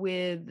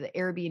with the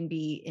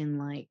Airbnb in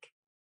like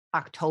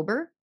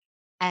October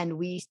and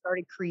we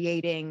started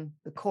creating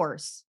the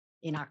course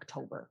in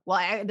October.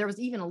 Well, there was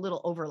even a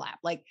little overlap.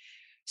 Like,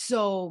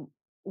 so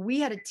we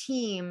had a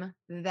team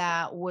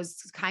that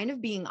was kind of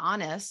being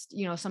honest,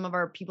 some of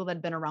our people that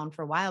had been around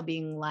for a while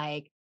being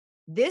like,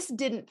 this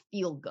didn't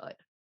feel good.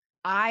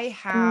 I Mm,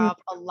 have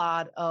a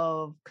lot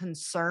of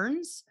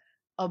concerns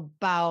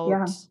about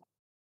yeah.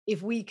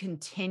 if we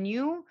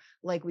continue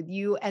like with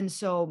you. And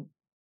so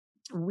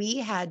we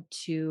had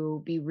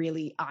to be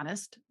really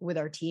honest with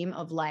our team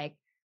of like,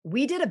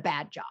 we did a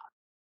bad job.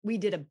 We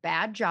did a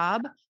bad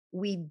job.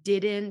 We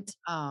didn't,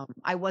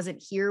 I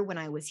wasn't here when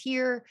I was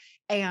here,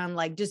 and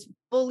like just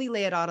fully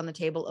lay it out on the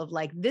table of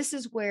like, this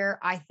is where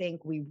I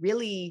think we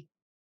really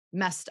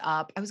messed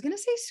up. I was going to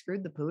say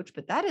screwed the pooch,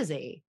 but that is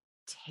a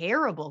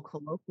terrible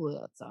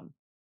colloquialism.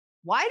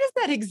 Why does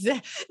that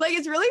exist? Like,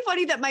 it's really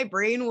funny that my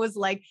brain was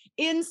like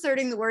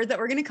inserting the words that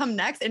were going to come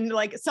next. And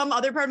like some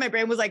other part of my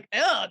brain was like,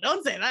 oh,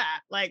 don't say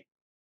that. Like,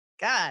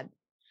 God.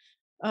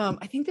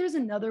 I think there's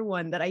another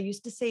one that I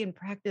used to say in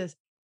practice.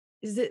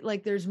 Is it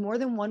like there's more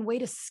than one way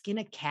to skin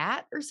a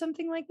cat or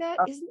something like that?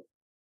 Oh, Isn't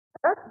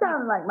that it?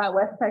 sounds like my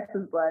West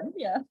Texas blood.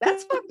 Yeah.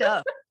 That's fucked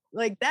up.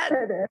 Like that.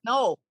 It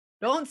No,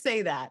 don't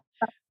say that.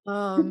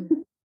 Um,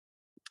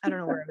 I don't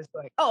know where I was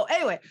going. Oh,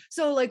 anyway.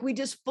 So like we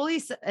just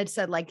fully had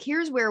said, like,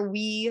 here's where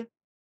we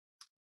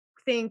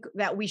think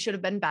that we should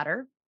have been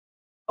better.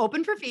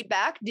 Open for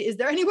feedback. Is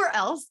there anywhere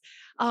else?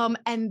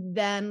 And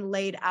then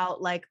laid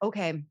out like,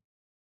 okay,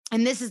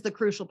 and this is the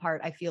crucial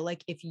part. I feel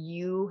like if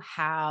you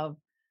have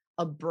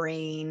a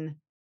brain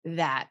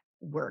that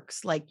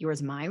works like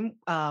yours, mine,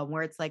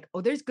 where it's like, oh,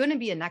 there's going to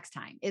be a next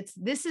time.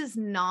 This is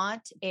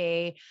not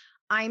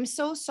I'm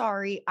so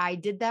sorry. I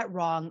did that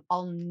wrong.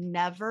 I'll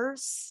never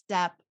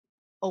step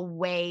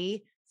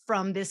away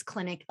from this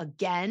clinic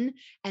again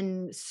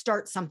and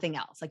start something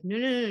else. Like,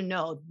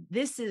 no.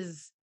 This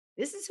is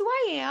who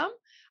I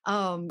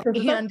am.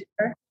 is And,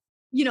 okay.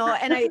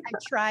 and I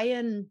try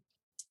and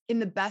in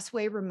the best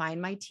way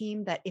remind my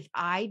team that if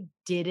I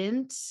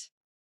didn't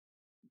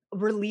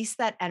release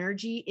that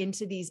energy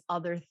into these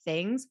other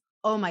things,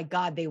 oh my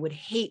God, they would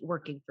hate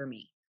working for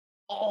me.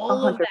 All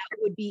of 100. that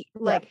would be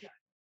Yeah. like,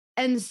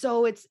 and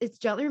so it's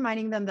gently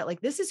reminding them that like,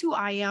 this is who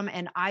I am.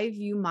 And I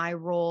view my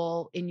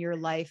role in your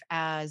life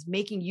as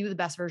making you the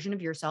best version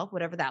of yourself,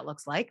 whatever that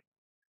looks like.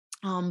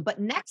 But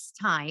next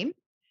time,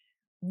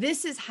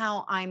 this is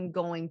how I'm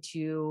going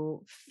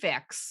to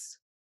fix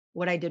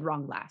what I did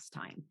wrong last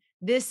time.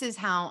 This is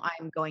how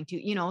I'm going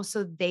to,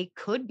 so they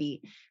could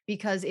be,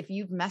 because if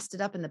you've messed it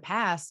up in the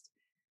past,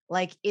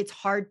 like it's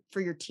hard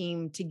for your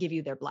team to give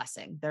you their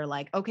blessing. They're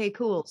like, okay,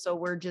 cool. So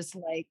we're just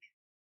like,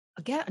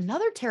 again,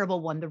 another terrible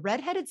one. The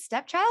redheaded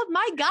stepchild.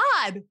 My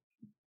God,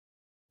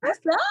 this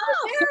is No.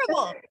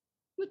 terrible.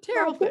 The I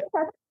terrible think thing.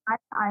 that's why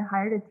I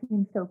hired a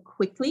team so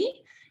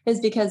quickly is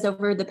because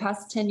over the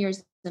past 10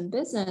 years in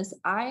business,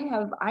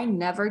 I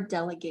never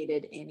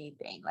delegated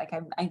anything. Like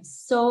I'm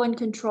so in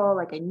control.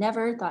 Like I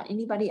never thought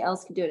anybody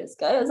else could do it as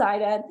good as I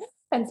did.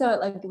 And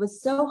so it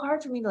was so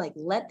hard for me to like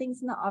let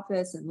things in the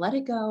office and let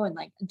it go and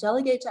like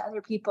delegate to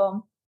other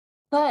people.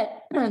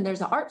 But there's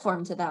an art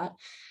form to that,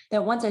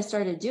 that once I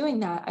started doing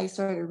that, I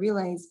started to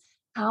realize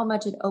how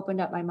much it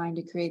opened up my mind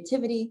to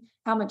creativity,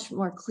 how much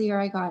more clear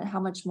I got, how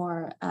much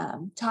more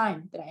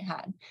time that I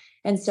had.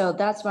 And so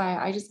that's why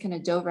I just kind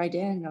of dove right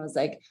in and I was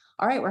like,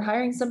 all right, we're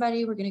hiring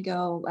somebody. We're going to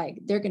go, like,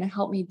 they're going to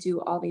help me do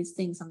all these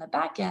things on the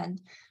back end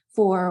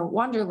for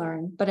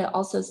WanderLearn, but it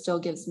also still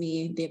gives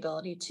me the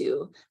ability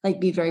to like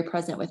be very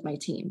present with my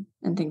team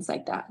and things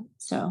like that.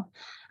 So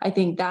I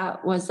think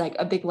that was like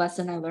a big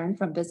lesson I learned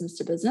from business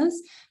to business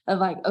of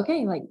like,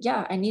 okay, like,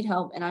 yeah, I need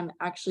help and I'm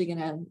actually going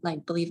to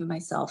like believe in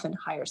myself and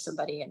hire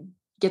somebody and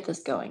get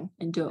this going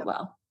and do it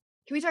well.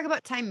 Can we talk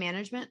about time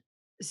management?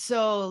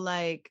 So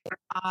like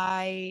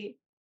I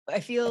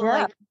feel Yeah.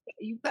 like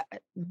you've got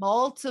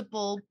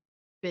multiple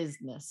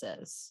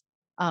businesses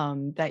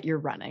that you're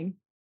running.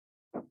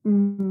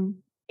 Mhm.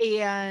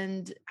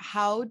 And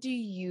how do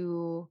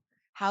you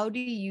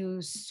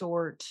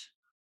sort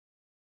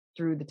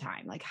through the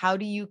time? Like how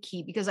do you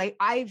keep, because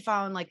I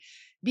found like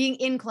being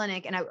in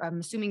clinic, and I'm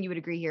assuming you would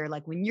agree here,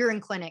 like when you're in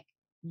clinic,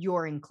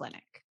 you're in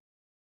clinic.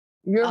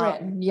 You're Um,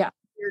 in. Yeah.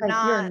 you're Like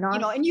you're not,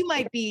 not and you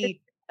might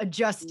be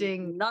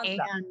adjusting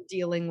nonstop. and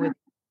dealing with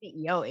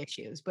CEO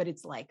issues, but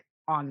it's like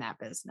on that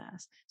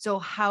business. So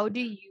how do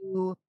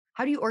you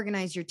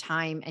organize your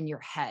time and your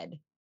head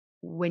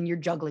when you're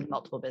juggling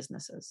multiple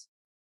businesses?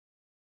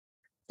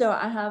 So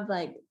I have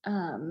like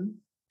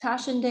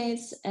passion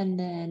days and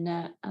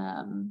then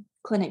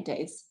clinic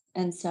days.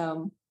 And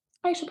so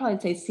I should probably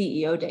say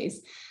CEO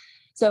days.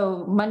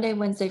 So Monday,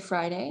 Wednesday,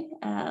 Friday,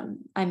 I'm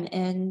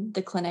in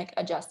the clinic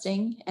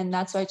adjusting. And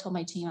that's why I told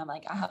my team, I'm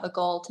like, I have a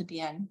goal to be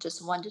in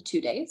just 1 to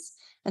 2 days.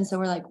 And so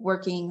we're like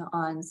working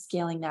on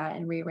scaling that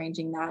and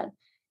rearranging that.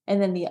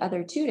 And then the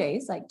other 2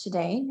 days, like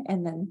today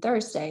and then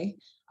Thursday,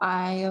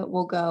 I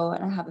will go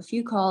and I have a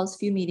few calls,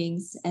 few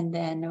meetings, and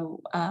then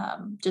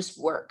just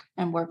work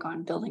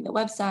on building the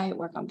website,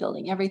 work on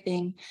building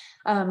everything.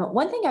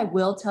 One thing I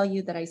will tell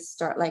you that I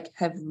start like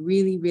have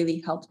really, really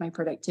helped my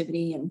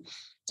productivity and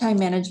time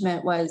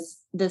management was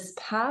this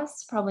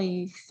past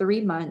probably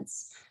 3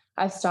 months.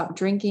 I've stopped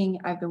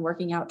drinking. I've been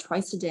working out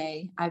twice a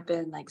day. I've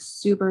been like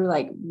super,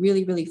 like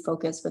really, really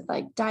focused with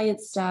like diet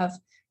stuff,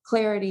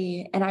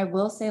 clarity. And I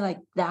will say, like,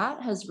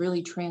 that has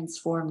really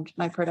transformed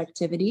my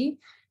productivity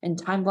and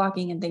time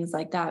blocking and things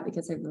like that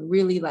because I've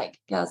really like,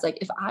 I was like,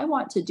 if I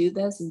want to do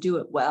this and do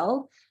it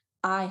well,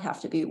 I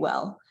have to be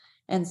well.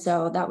 And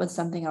so that was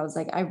something I was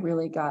like, I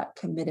really got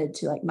committed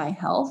to like my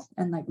health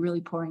and like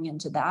really pouring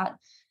into that.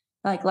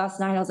 Like last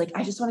night, I was like,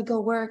 I just want to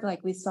go work.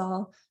 Like we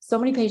saw so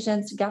many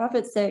patients, got off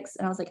at 6,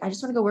 and I was like, I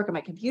just want to go work on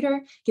my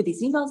computer, get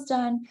these emails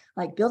done,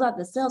 like build out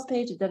the sales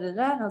page, da da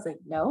da. And I was like,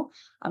 no,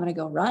 I'm gonna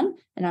go run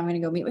and I'm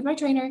gonna go meet with my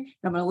trainer and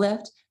I'm gonna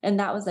lift. And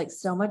that was like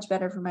so much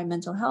better for my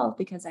mental health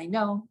because I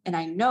know, and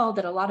I know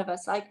that a lot of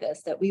us like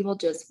this, that we will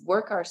just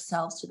work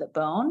ourselves to the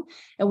bone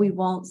and we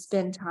won't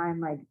spend time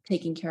like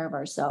taking care of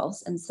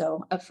ourselves. And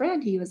so a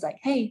friend, he was like,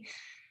 hey,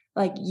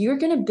 like you're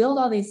going to build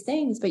all these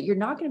things, but you're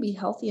not going to be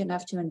healthy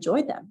enough to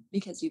enjoy them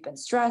because you've been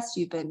stressed,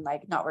 you've been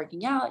like not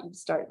working out, you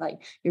start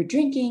like you're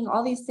drinking,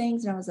 all these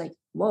things. And I was like,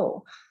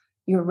 whoa,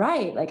 you're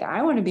right. Like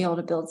I want to be able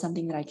to build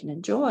something that I can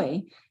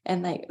enjoy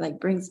and like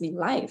brings me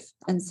life.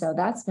 And so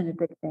that's been a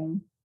big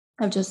thing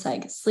of just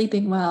like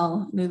sleeping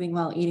well, moving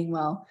well, eating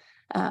well.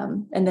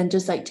 And then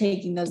just like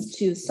taking those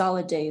 2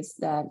 solid days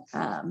that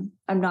I'm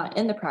not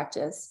in the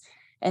practice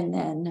and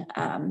then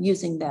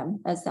using them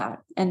as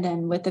that. And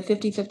then with the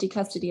 50-50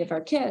 custody of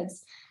our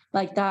kids,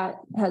 like that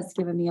has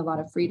given me a lot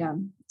of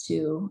freedom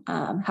to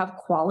have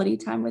quality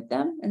time with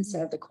them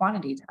instead of the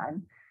quantity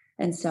time.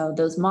 And so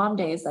those mom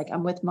days, like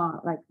I'm with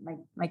mom, like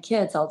my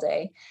kids all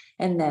day,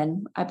 and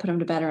then I put them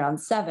to bed around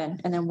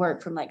 7, and then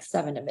work from like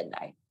 7 to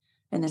midnight,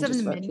 and then 7 to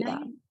just work through midnight?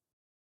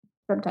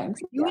 that. Sometimes,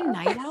 You a yeah.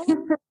 night owl?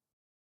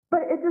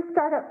 But it's a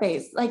startup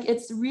phase. Like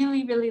it's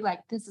really, really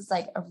like this is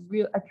like a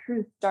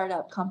true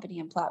startup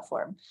company and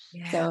platform.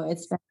 Yeah. So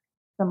it's been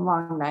some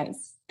long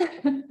nights.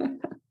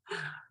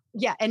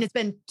 Yeah, and it's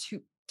been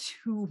 2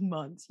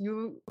 months.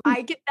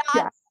 I Yeah.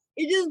 cannot,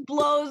 it just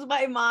blows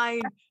my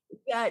mind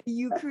that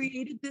you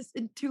created this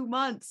in 2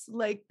 months.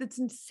 Like, that's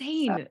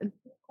insane and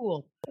so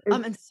cool.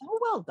 And so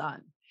well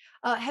done.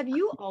 Have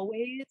you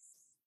always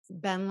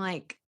been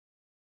like,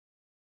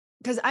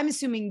 because I'm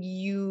assuming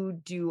you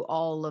do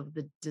all of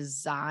the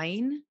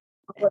design?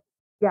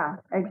 Yeah,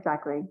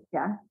 exactly.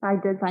 Yeah. I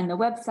designed the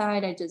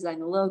website, I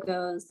designed the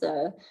logos,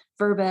 the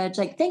verbiage.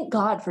 Like, thank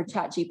God for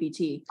Chat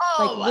GPT.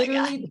 Like Oh my God.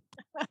 literally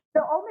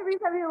the only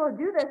reason I'm able to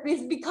do this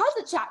is because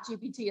of Chat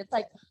GPT. It's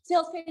like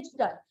sales page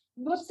done,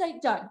 website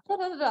done. Da,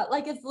 da, da, da.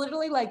 Like it's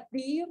literally like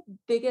the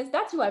biggest,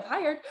 that's who I've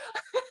hired.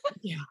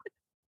 Yeah.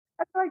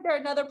 I feel like they're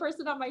another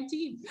person on my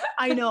team.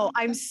 I know.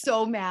 I'm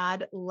so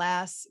mad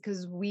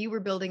because we were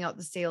building out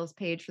the sales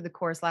page for the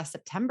course last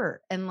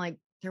September and like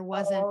there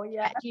wasn't Oh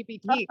yeah.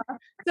 ChatGPT.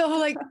 So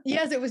like,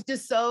 yes, it was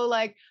just so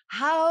like,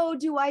 how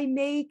do I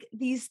make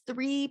these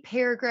 3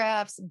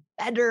 paragraphs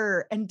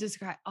better and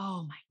describe?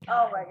 Oh my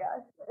Oh God. my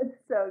gosh. It's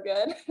so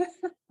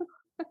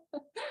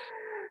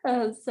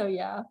good. So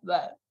yeah,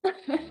 but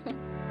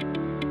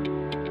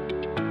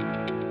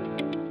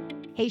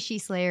Hey, She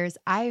Slayers,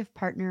 I have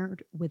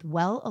partnered with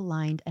Well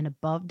Aligned and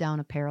Above Down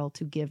Apparel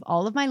to give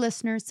all of my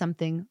listeners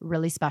something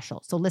really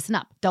special. So listen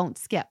up, don't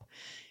skip.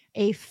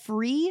 A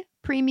free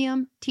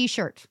premium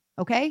t-shirt.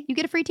 Okay, you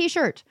get a free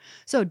t-shirt.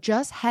 So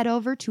just head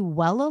over to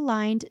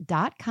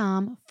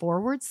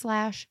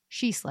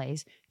wellaligned.com/she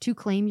slays to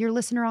claim your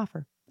listener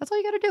offer. That's all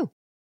you got to do.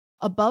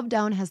 Above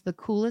Down has the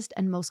coolest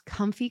and most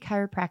comfy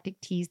chiropractic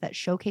tees that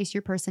showcase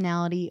your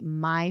personality.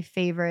 My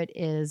favorite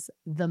is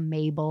the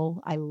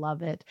Mabel. I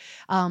love it.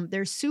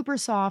 They're super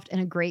soft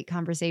and a great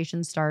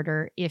conversation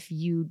starter if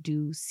you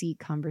do seek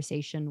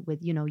conversation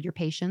with, your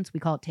patients. We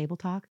call it table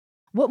talk.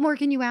 What more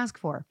can you ask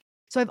for?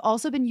 So I've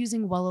also been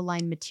using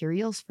well-aligned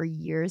materials for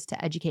years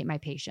to educate my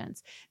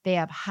patients. They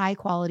have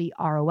high-quality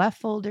ROF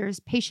folders,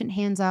 patient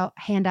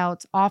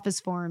handouts, office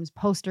forms,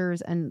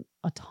 posters, and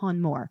a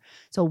ton more.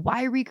 So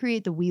why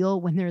recreate the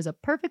wheel when there's a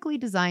perfectly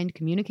designed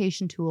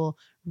communication tool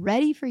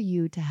ready for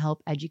you to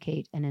help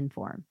educate and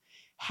inform?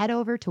 Head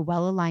over to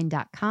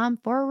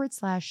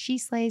wellaligned.com/she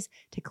slays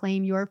to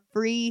claim your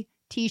free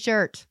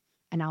t-shirt.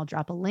 And I'll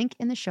drop a link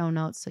in the show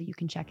notes so you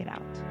can check it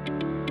out.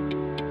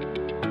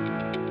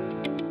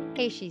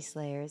 Hey, She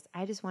Slayers.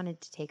 I just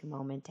wanted to take a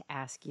moment to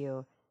ask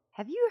you,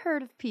 have you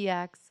heard of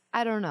PX?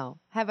 I don't know.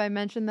 Have I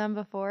mentioned them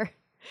before?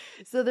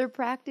 So they're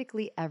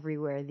practically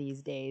everywhere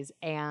these days,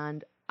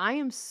 and I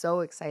am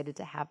so excited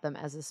to have them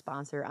as a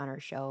sponsor on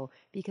our show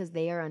because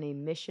they are on a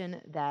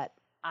mission that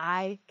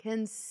I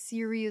can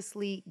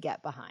seriously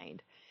get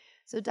behind.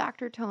 So,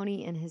 Dr.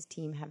 Tony and his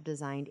team have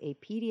designed a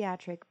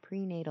pediatric,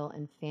 prenatal,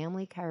 and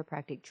family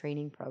chiropractic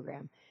training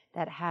program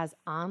that has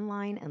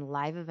online and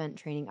live event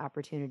training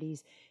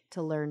opportunities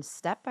to learn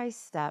step by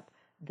step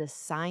the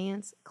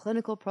science,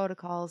 clinical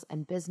protocols,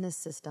 and business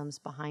systems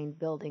behind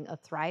building a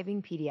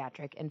thriving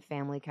pediatric and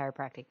family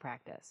chiropractic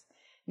practice.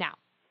 Now,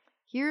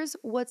 here's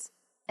what's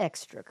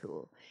extra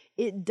cool.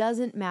 It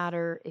doesn't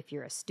matter if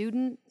you're a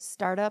student,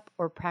 startup,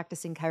 or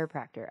practicing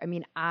chiropractor. I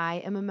mean,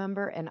 I am a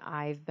member and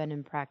I've been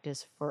in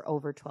practice for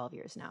over 12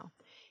 years now.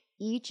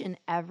 Each and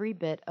every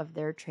bit of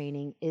their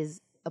training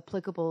is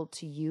applicable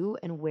to you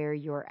and where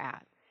you're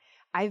at.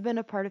 I've been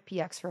a part of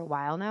PX for a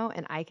while now,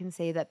 and I can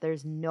say that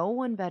there's no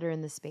one better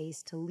in the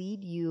space to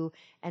lead you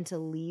and to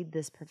lead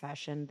this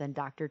profession than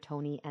Dr.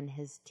 Tony and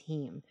his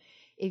team.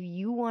 If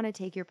you want to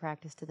take your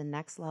practice to the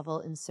next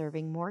level in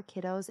serving more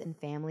kiddos and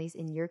families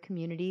in your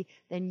community,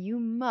 then you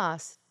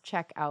must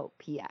check out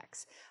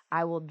PX.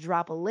 I will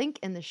drop a link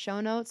in the show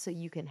notes so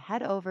you can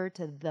head over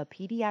to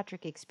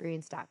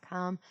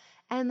thepediatricexperience.com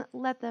and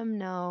let them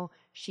know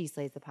She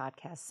Slays the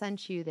Podcast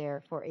sent you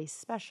there for a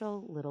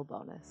special little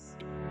bonus.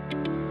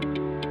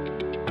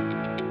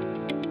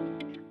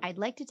 I'd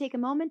like to take a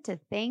moment to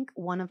thank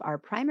one of our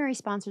primary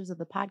sponsors of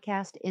the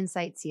podcast,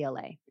 Insight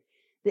CLA.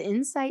 The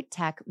Insight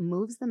tech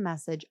moves the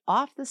message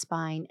off the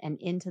spine and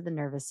into the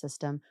nervous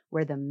system,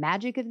 where the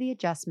magic of the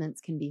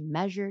adjustments can be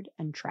measured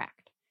and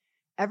tracked.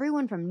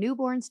 Everyone from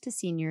newborns to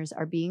seniors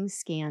are being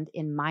scanned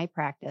in my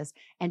practice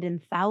and in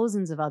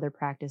thousands of other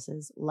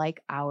practices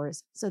like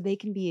ours, so they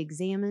can be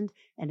examined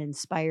and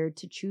inspired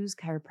to choose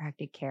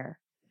chiropractic care.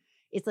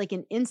 It's like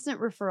an instant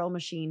referral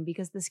machine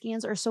because the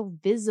scans are so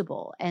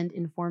visible and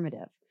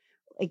informative.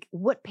 Like,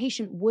 what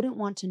patient wouldn't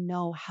want to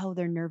know how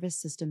their nervous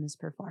system is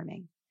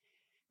performing?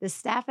 The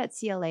staff at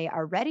CLA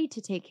are ready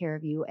to take care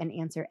of you and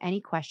answer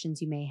any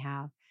questions you may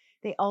have.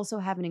 They also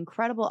have an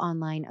incredible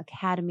online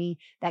academy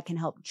that can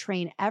help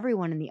train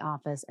everyone in the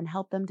office and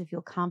help them to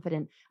feel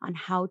confident on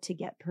how to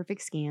get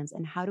perfect scans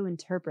and how to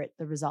interpret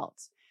the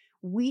results.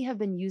 We have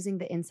been using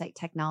the Insight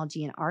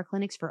technology in our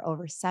clinics for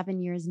over 7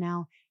 years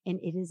now, and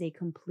it is a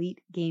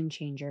complete game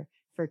changer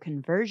for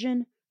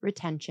conversion,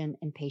 retention,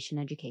 and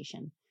patient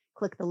education.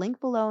 Click the link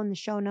below in the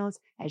show notes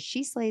as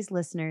She Slays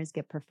listeners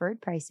get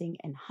preferred pricing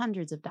and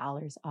hundreds of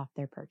dollars off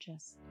their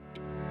purchase.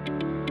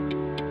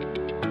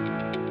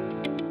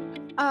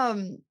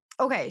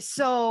 Okay,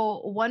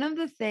 so one of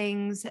the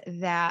things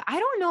that I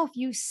don't know if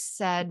you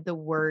said the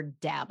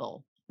word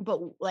dabble, but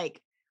like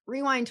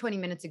rewind 20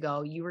 minutes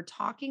ago, you were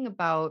talking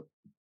about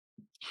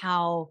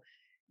how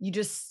you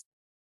just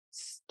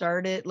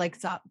started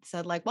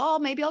said like, well,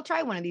 maybe I'll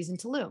try one of these in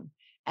Tulum.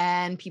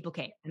 And people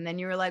came. And then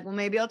you were like, well,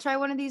 maybe I'll try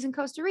one of these in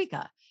Costa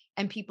Rica.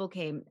 And people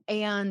came.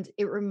 And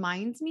it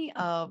reminds me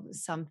of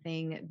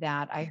something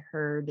that I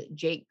heard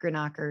Jake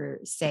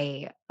Granacher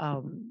say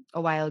a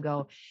while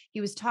ago.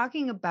 He was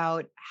talking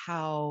about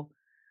how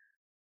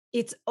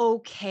it's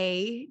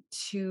okay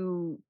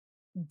to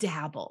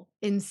dabble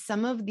in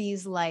some of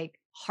these like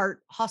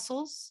heart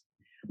hustles.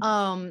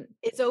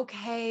 It's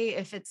okay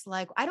if it's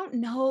like, I don't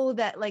know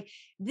that like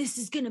this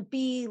is gonna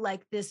be like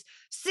this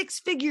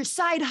 6-figure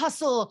side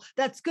hustle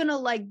that's gonna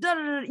like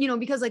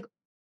because like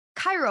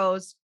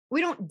Kairos, we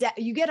don't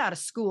you get out of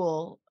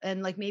school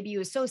and like maybe you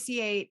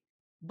associate,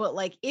 but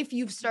like if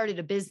you've started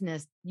a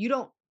business, you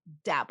don't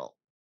dabble.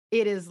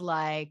 It is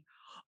like,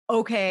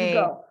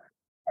 okay,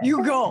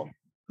 you go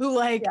who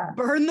like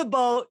burn the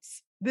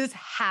boats. This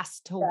has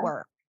to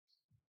work.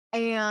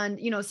 And,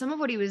 some of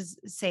what he was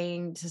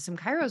saying to some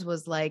Kairos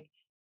was like,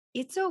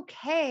 it's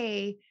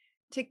okay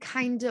to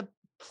kind of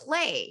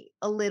play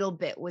a little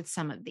bit with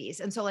some of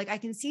these. And so like, I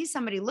can see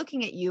somebody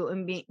looking at you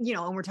and being,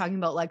 and we're talking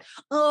about like,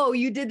 oh,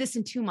 you did this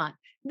in 2 months.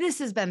 This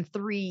has been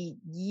 3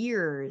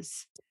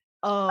 years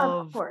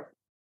of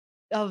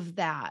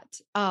that.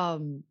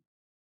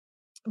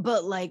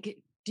 But like,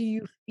 do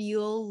you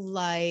feel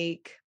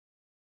like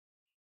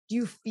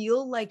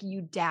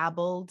you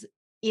dabbled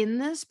in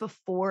this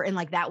before and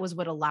like that was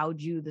what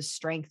allowed you the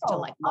strength to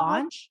like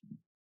launch?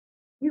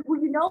 You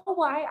know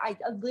why I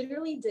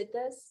literally did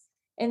this?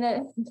 And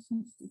then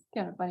it's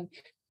kind of funny.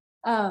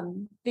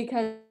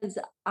 Because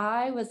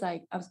I was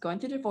going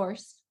through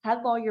divorce,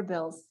 had lawyer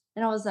bills,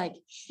 and I was like,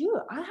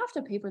 shoot, I have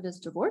to pay for this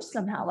divorce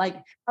somehow. Like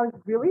I was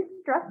really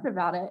stressed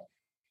about it.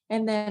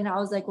 And then I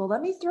was like, well,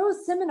 let me throw a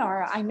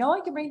seminar. I know I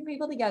can bring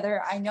people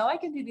together. I know I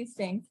can do these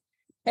things.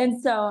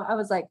 And so I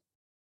was like,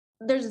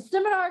 there's a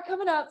seminar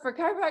coming up for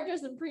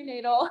chiropractors and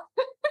prenatal.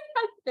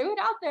 I threw it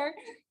out there.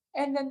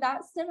 And then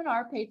that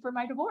seminar paid for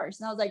my divorce.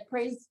 And I was like,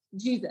 praise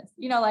Jesus.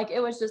 Like it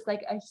was just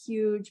like a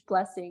huge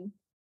blessing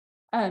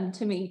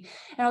to me.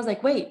 And I was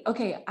like, wait,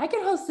 okay, I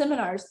can host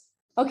seminars.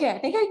 Okay, I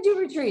think I can do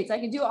retreats. I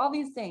can do all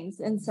these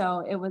things. And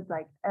so it was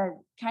like a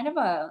kind of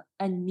a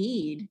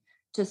need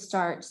to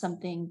start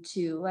something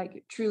to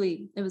like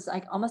truly, it was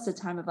like almost a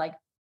time of like,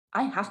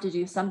 I have to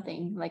do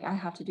something. Like I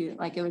have to do,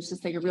 like, it was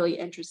just like a really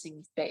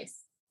interesting space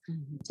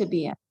to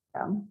be in.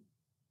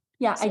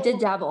 Yeah, so, I did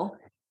dabbled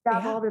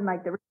in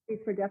like the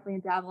retreats were definitely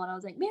a dabble. And I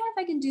was like, man,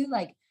 if I can do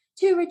like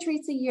 2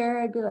 retreats a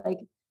year, I'd be like,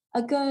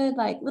 a good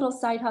like little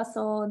side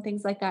hustle and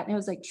things like that. And it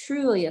was like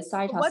truly a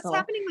side What's hustle.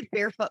 happening with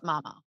Barefoot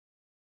Mama?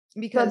 So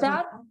Because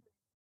that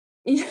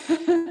you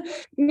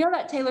know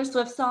that Taylor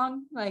Swift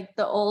song? Like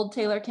the old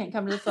Taylor can't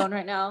come to the phone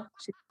right now.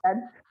 She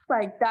said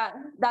like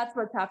that's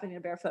what's happening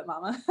to Barefoot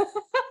Mama.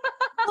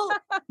 well,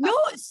 no,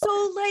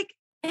 so like,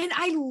 and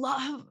I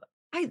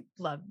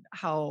love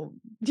how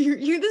you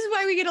this is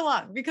why we get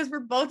along because we're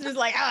both just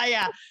like, ah,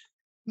 yeah.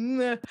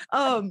 Mm,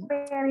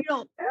 Man,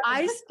 I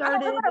I live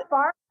started on a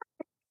farm.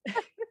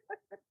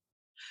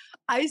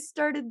 I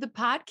started the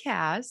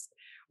podcast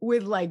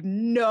with like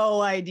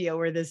no idea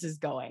where this is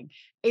going.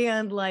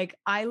 And like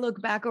I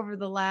look back over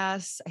the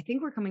last, I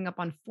think we're coming up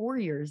on 4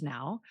 years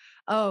now.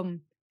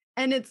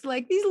 And it's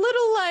like these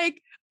little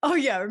like, oh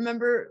yeah,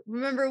 remember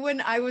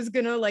when I was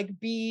gonna like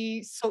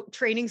be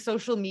training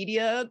social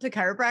media to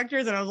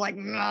chiropractors and I was like,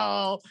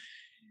 no, Oh,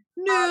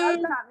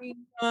 that's no, not me.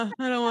 I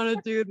don't want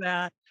to do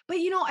that. But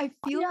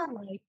Yeah.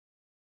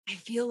 I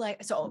feel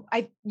like so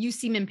I you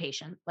seem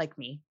impatient like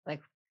me,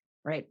 like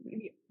right.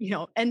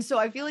 And so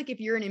I feel like if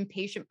you're an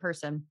impatient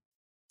person,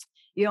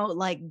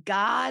 like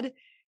God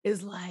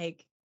is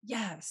like,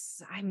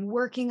 yes, I'm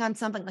working on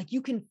something. Like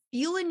you can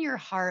feel in your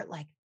heart,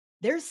 like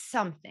there's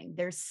something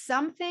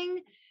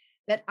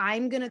that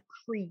I'm going to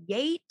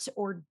create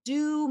or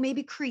do.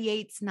 Maybe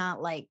create's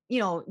not like,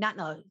 not in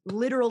a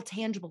literal,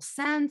 tangible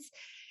sense.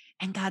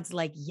 And God's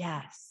like,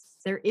 yes,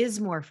 there is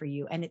more for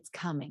you and it's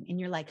coming. And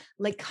you're like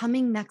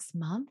coming next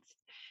month.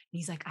 And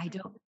he's like, I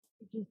don't,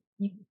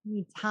 you just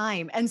need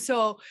time. And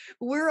so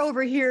we're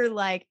over here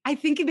like, I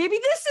think maybe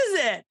this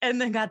is it. And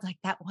then God's like,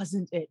 that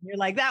wasn't it. And you're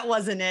like, that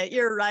wasn't it.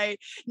 You're right.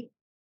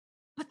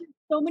 But there's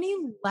so many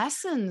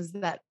lessons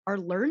that are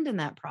learned in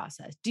that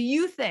process. Do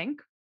you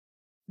think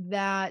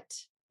that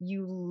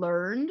you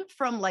learned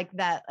from like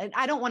that? And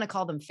I don't want to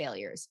call them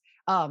failures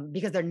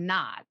because they're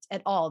not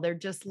at all. They're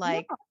just No,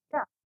 like,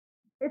 yeah.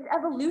 It's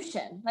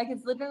evolution. Like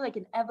it's literally like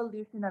an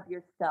evolution of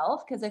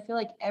yourself. Cause I feel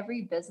like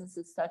every business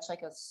is such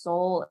like a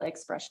soul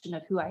expression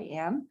of who I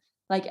am.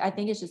 Like I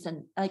think it's just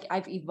like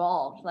I've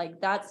evolved.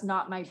 Like that's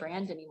not my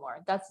brand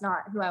anymore. That's not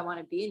who I want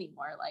to be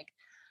anymore. Like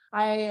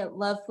I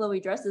love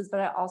flowy dresses, but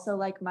I also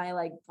like my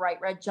like bright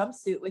red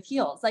jumpsuit with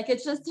heels. Like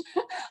it's just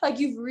like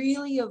you've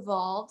really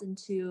evolved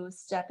into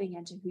stepping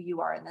into who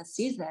you are in this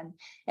season.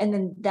 And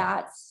then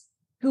that's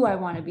who I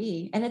want to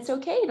be. And it's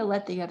okay to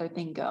let the other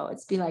thing go.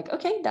 It's be like,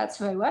 okay, that's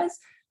who I was.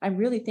 I'm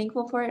really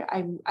thankful for it.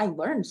 I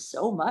learned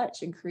so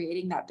much in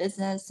creating that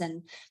business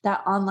and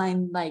that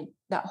online like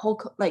that whole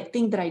like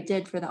thing that I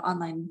did for the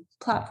online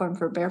platform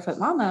for Barefoot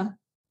Mama.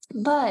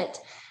 But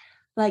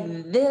like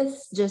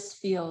this just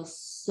feels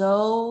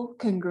so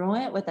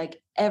congruent with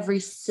like every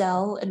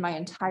cell in my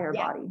entire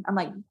yeah, body. I'm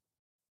like,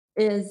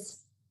 is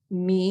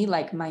me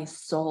like my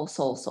soul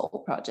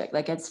project.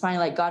 Like it's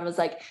finally like God was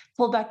like,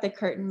 pull back the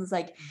curtains,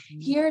 like,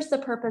 mhm, here's the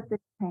purpose of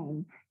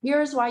pain.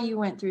 Here's why you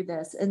went through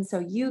this. And so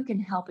you can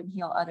help and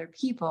heal other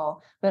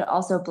people, but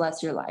also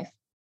bless your life.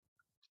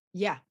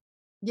 yeah,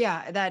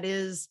 yeah.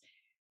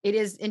 It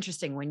is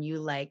interesting when you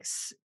like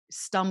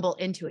stumble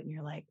into it and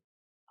you're like,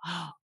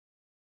 oh,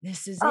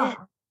 this is it. Oh,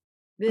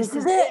 this This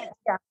is is it. it.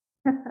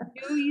 Yeah.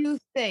 Do you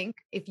think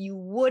if you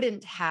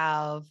wouldn't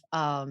have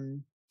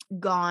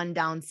gone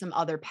down some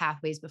other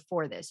pathways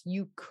before this,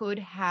 you could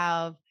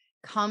have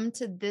come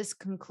to this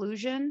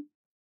conclusion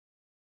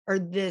or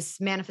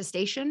this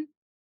manifestation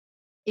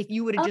if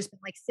you would have Um, just been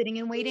like sitting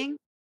and waiting?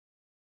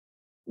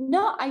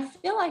 no, I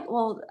feel like,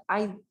 well,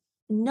 I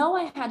know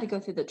I had to go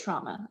through the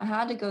trauma. I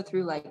had to go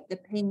through like the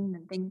pain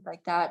and things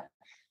like that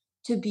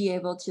to be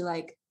able to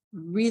like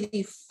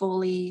really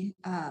fully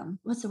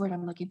what's the word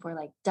I'm looking for,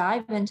 like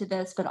dive into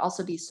this but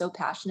also be so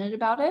passionate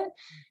about it,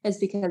 is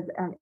because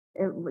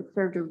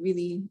served a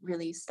really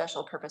really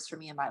special purpose for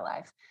me in my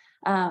life.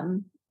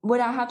 Would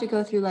I have to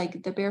go through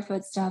like the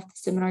barefoot stuff, the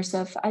seminar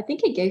stuff? I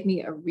think it gave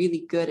me a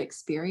really good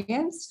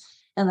experience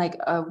and like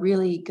a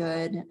really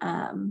good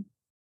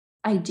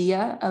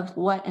idea of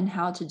what and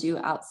how to do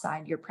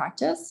outside your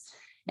practice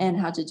and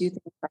how to do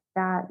things like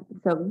that.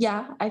 So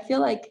yeah, I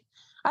feel like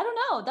I don't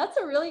know. That's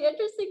a really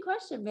interesting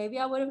question. Maybe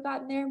I would have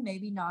gotten there,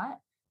 maybe not.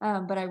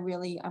 But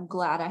I'm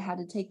glad I had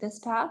to take this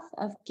path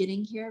of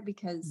getting here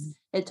because Mhm.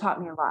 it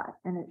taught me a lot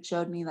and it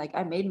showed me like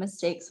I made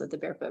mistakes with the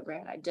barefoot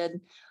brand. I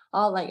did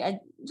all like I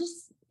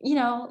just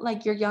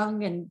like you're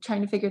young and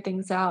trying to figure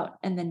things out,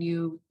 and then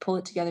you pull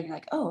it together and you're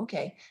like, oh,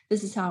 okay,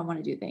 this is how I want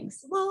to do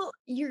things. Well,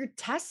 you're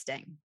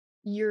testing.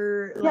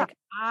 You're Yeah. like,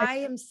 I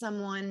am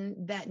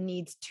someone that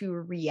needs to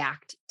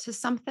react to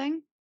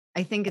something.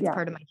 I think it's Yeah.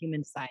 part of my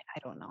human side. I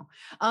don't know.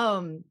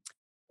 Um,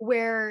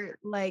 where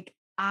like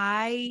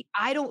I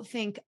don't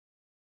think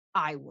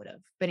I would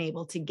have been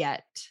able to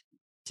get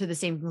to the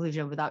same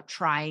conclusion without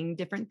trying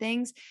different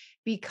things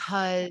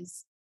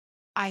because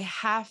I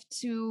have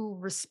to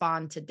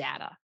respond to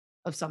data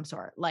of some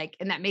sort. Like,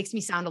 and that makes me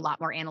sound a lot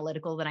more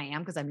analytical than I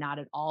am because I'm not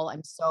at all.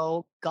 I'm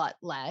so gut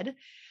led.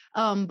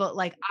 But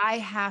like I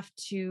have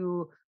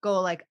to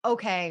go like,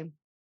 okay,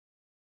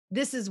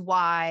 this is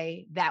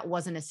why that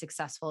wasn't as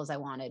successful as I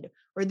wanted,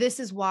 or this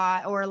is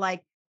why, or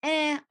like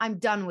I'm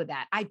done with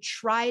that. I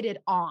tried it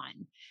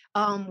on.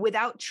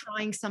 Without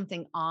trying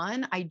something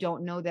on, I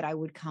don't know that I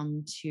would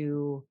come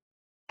to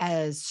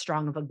as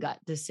strong of a gut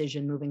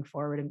decision moving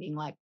forward and being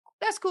like,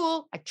 that's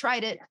cool. I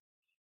tried it.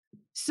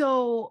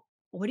 So,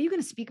 what are you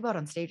going to speak about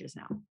on stages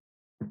now?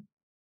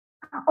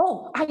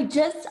 Oh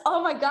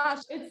my gosh,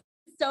 it's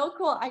so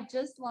cool. I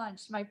just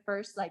launched my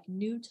first like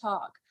new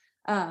talk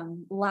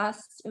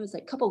it was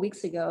like a couple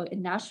weeks ago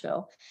in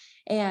Nashville,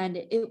 and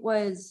it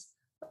was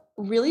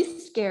really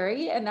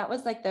scary. And that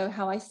was like the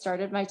how I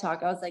started my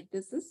talk. I was like,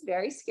 this is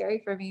very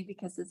scary for me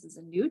because this is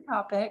a new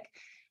topic.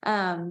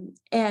 And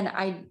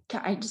I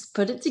just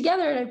put it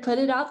together and I put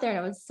it out there, and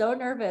I was so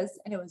nervous,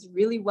 and it was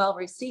really well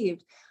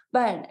received.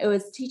 But it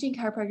was teaching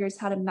chiropractors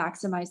how to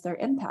maximize their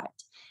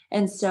impact.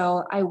 And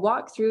so I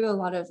walked through a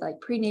lot of like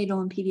prenatal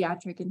and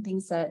pediatric and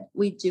things that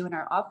we do in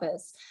our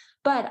office.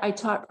 But I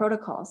taught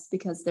protocols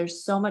because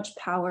there's so much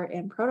power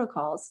in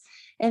protocols.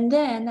 And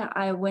then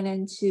I went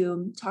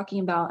into talking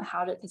about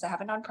how to, because I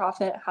have a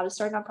nonprofit, how to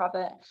start a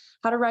nonprofit,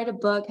 how to write a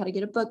book, how to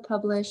get a book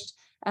published,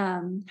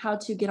 how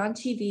to get on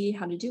TV,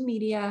 how to do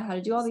media, how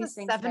to do all This these is a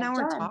things that I've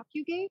 7-hour done. talk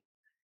you gave?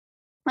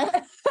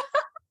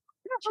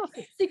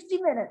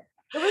 60 minutes.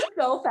 It was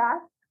so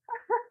fast.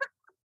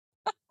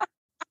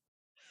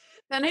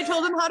 Then I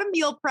told him how to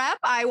meal prep.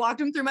 I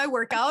walked him through my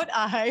workout.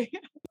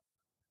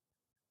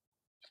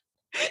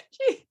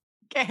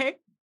 Okay.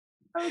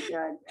 Oh,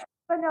 good.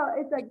 But no,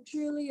 it's like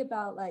truly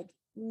about like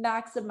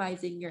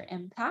maximizing your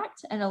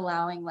impact and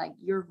allowing like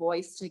your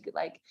voice to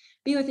like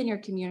be within your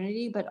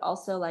community, but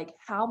also like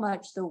how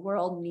much the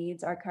world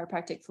needs our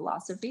chiropractic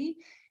philosophy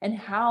and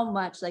how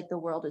much like the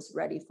world is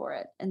ready for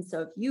it. And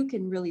so if you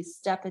can really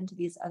step into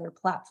these other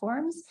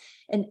platforms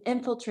and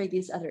infiltrate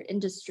these other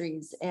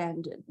industries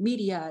and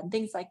media and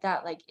things like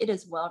that, like it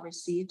is well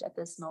received at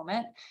this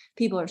moment.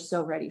 People are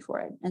so ready for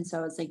it. And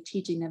so it's like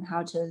teaching them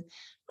how to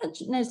not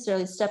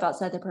necessarily step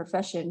outside the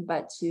profession,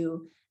 but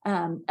to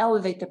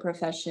elevate the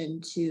profession,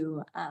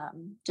 to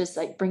just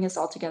like bring us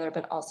all together,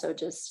 but also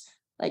just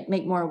like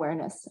make more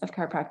awareness of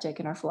chiropractic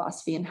and our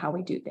philosophy and how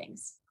we do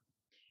things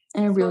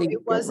in a So really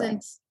good way.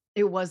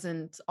 it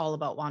wasn't all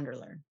about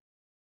Wanderlearn.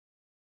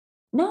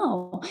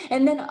 No.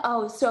 And then,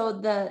 so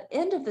the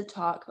end of the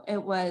talk,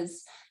 it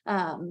was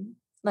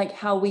like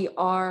how we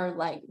are,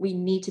 like, we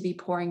need to be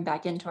pouring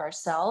back into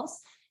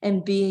ourselves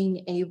and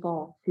being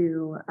able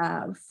to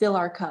fill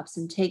our cups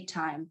and take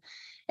time.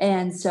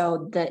 And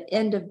so the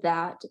end of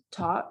that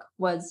talk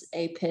was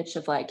a pitch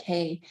of like,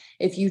 hey,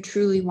 if you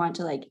truly want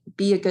to like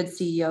be a good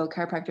CEO,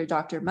 chiropractor,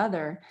 doctor,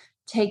 mother,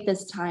 take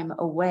this time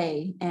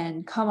away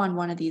and come on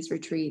one of these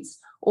retreats.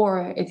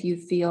 Or if you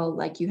feel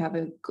like you have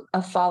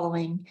a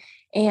following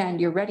and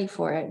you're ready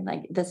for it,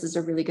 like this is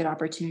a really good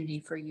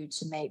opportunity for you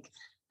to make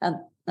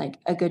like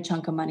a good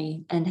chunk of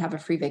money and have a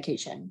free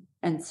vacation.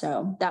 And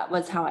so that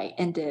was how I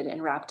ended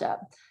and wrapped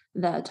up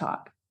the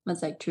talk,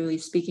 was like truly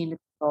speaking to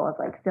people of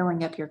like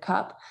filling up your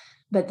cup,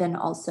 but then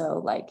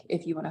also like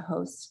if you want to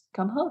host,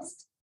 come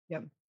host.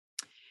 Yep.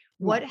 Yeah.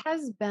 What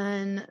has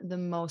been the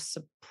most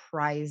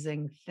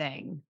surprising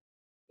thing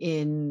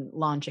in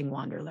launching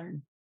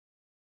Wanderlearn?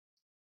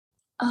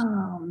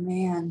 Oh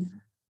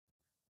man.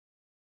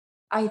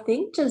 I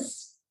think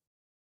just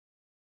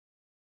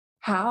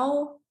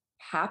how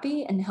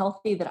happy and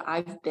healthy that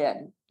I've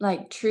been.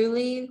 Like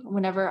truly,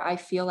 whenever I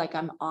feel like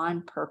I'm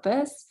on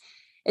purpose,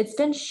 it's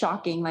been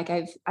shocking. Like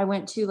I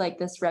went to like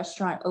this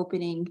restaurant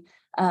opening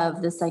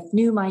of this like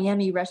new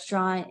Miami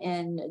restaurant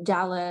in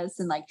Dallas,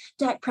 and like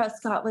Dak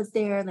Prescott was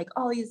there and like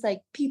all these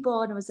like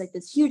people, and it was like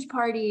this huge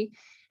party,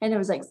 and there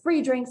was like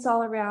free drinks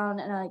all around,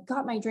 and I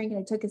got my drink and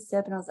I took a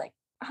sip and I was like,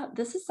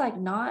 this is like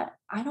not,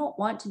 I don't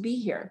want to be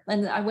here.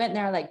 And I went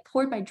there, like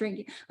poured my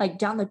drink like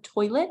down the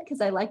toilet because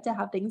I like to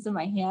have things in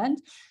my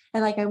hand.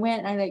 And like I went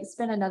and I like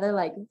spent another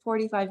like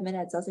 45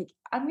 minutes. I was like,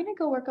 I'm gonna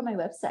go work on my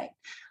website.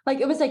 Like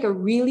it was like a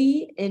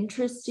really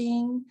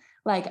interesting,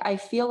 like I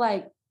feel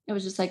like it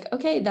was just like,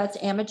 okay, that's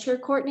amateur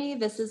Courtney.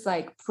 This is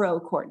like pro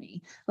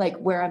Courtney, like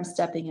where I'm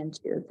stepping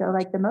into. So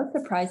like the most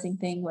surprising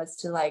thing was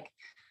to like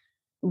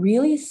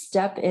really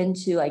step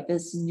into like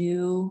this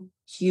new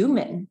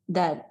human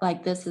that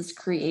like this has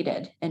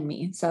created in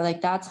me. So like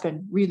that's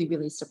been really,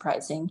 really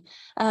surprising.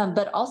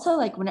 But also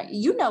like when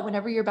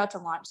whenever you're about to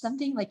launch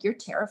something, like you're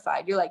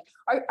terrified. You're like,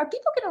 are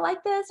people gonna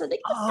like this? Are they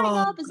gonna sign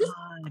Oh up? Is this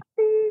God.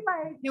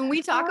 my Can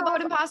we talk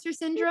about imposter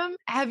syndrome?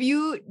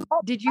 oh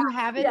Did you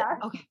have it? yeah.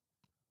 Okay.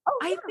 Oh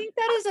I yeah. think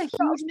that is a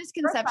So huge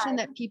misconception terrified.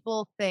 that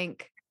people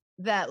think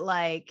that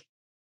like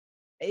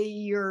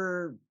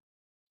you're,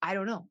 I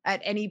don't know,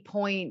 at any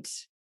point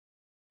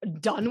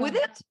done with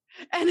No. it.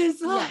 And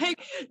it's Yeah. like,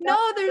 No,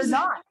 no, you're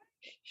not.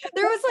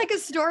 there was like a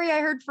story I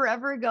heard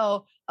forever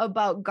ago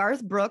about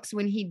Garth Brooks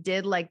when he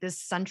did like this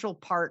Central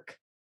Park,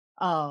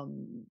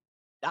 um,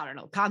 I don't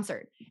know,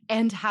 concert,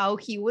 and how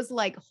he was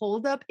like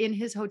holed up in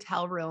his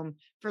hotel room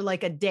for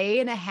like a day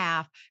and a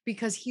half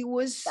because he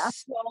was Yeah.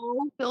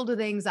 so filled with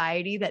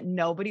anxiety that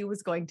nobody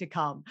was going to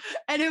come.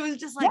 And it was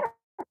just like,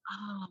 Yeah.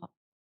 oh,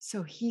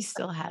 so he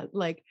still had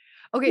like,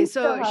 Okay,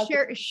 So so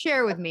how's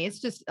share with me. It's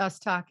just us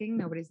talking.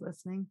 Nobody's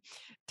listening.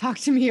 Talk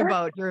to me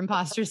about your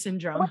imposter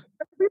syndrome.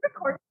 we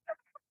record?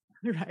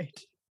 Right.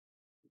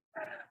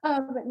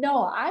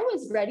 No, I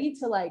was ready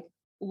to like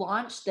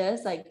launch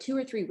this like 2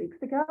 or 3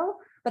 weeks ago,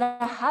 but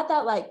I had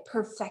that like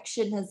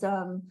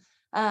perfectionism,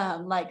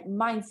 like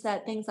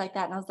mindset, things like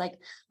that. And I was like,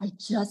 I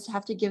just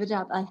have to give it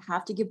up. I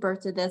have to give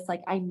birth to this.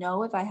 Like, I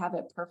know if I have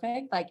it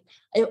perfect, like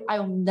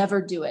I'll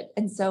never do it.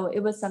 And so it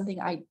was something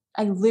I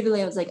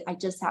was like, I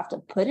just have to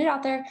put it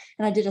out there.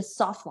 And I did a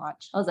soft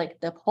launch. I was like,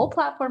 the whole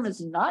platform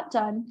is not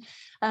done.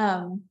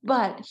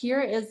 But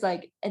here is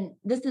like, and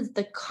this is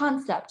the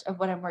concept of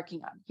what I'm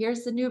working on.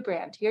 Here's the new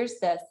brand. Here's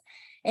this.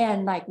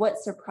 And like what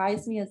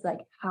surprised me is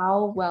like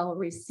how well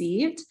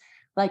received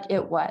like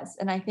it was.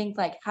 And I think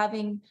like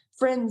having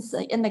friends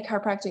like in the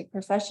chiropractic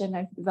profession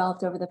I've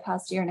developed over the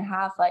past year and a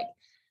half, like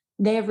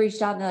they have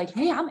reached out and they're like,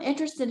 hey, I'm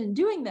interested in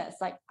doing this.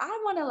 Like, I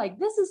want to, like,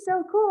 this is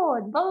so cool.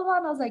 And blah, blah, blah.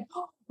 And I was like,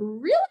 oh,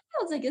 really?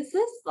 I was like, is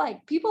this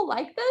like people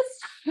like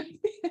this?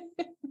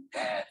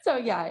 So,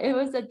 yeah, it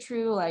was a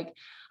true, like,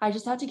 I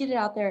just have to get it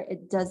out there.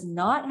 It does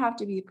not have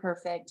to be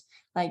perfect.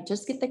 Like,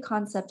 just get the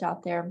concept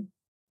out there.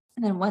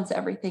 And then once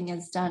everything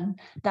is done,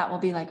 that will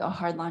be like a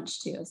hard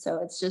launch too.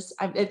 So it's just,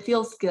 it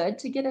feels good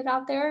to get it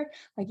out there.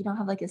 Like, you don't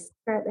have like a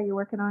secret that you're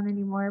working on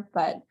anymore,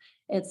 but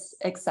it's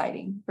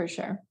exciting for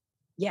sure.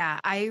 Yeah,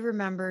 I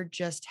remember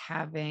just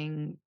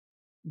having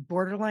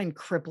borderline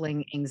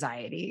crippling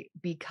anxiety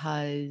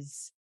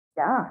because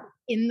Yeah.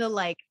 in the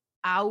like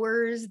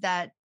hours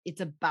that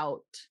it's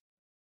about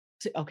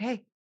to,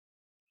 okay,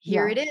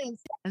 here Yeah. it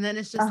is. And then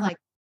it's just Uh-huh. like,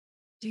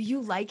 do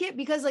you like it?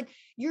 Because like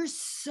you're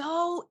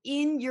so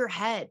in your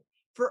head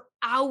for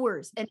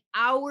hours and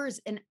hours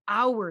and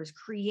hours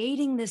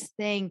creating this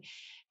thing.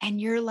 And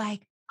you're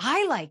like,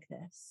 I like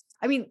this.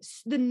 I mean,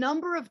 the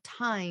number of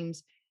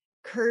times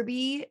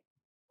Kirby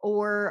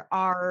or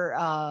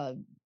our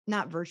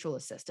not virtual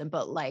assistant,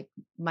 but like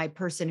my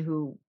person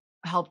who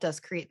helped us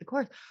create the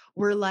course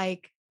were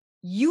like,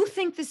 you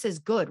think this is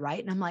good,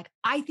 right? And I'm like,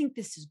 I think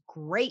this is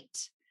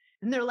great.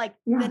 And they're like,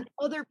 Yeah. then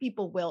other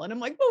people will. And I'm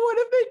like, but what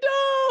if they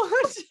don't?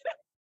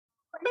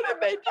 What if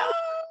they don't?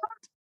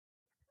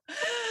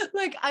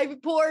 Like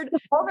I've poured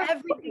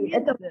everything It's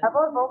into a this.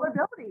 level of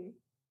vulnerability.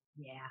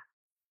 Yeah.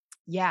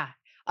 Yeah.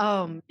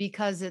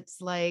 Because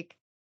it's like,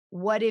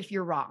 what if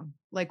you're wrong?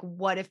 Like,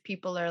 what if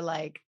people are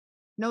like,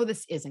 no,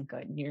 this isn't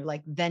good. And you're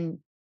like, then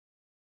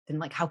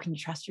like, how can you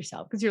trust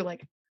yourself? Because you're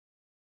like,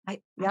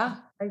 Yeah.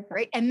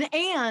 right.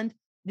 And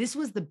this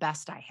was the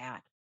best I had.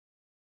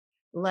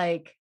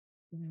 Like,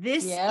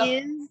 this Yep.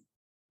 is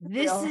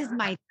this Real. is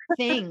my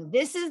thing.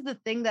 This is the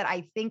thing that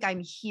I think I'm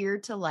here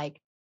to like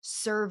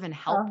serve and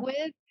help Uh,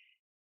 with.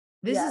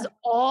 This is yeah.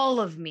 all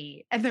of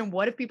me. And then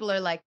what if people are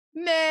like,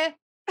 meh?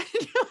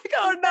 You're like,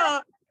 oh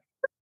no.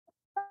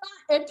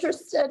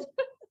 Interested.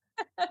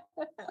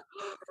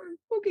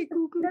 Okay,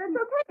 cool, cool, Then it's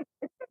cool. okay.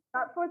 It's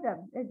not for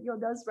them.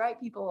 Those right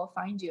people will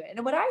find you.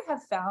 And what I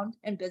have found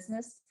in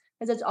business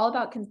is it's all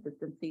about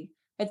consistency.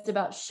 It's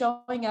about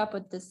showing up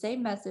with the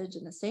same message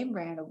and the same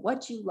brand of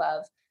what you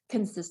love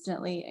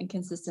consistently and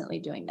consistently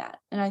doing that.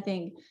 And I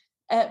think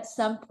at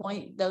some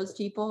point, those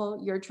people,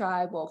 your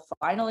tribe will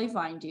finally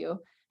find you.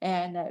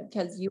 And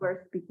because you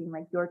are speaking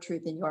like your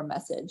truth and your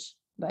message.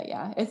 But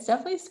yeah, it's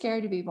definitely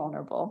scary to be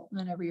vulnerable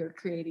whenever you're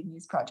creating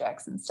these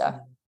projects and stuff.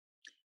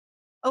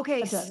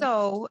 Okay, But,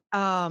 so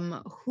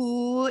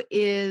who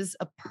is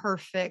a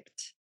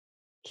perfect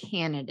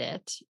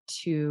candidate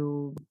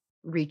to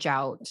reach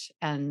out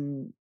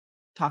and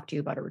talk to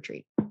you about a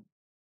retreat?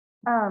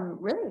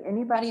 Really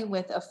anybody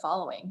with a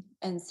following.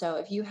 And so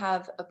if you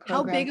have a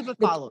How program, big of a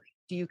following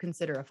do you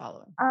consider a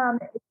following?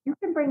 if you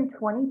can bring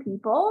 20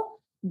 people,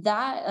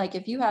 that like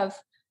if you have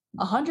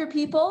 100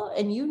 people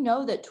and you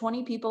know that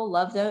 20 people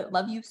love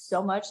you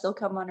so much they'll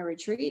come on a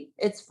retreat,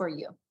 it's for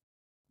you.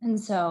 And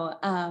so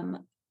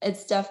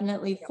it's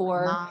definitely Yeah, my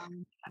for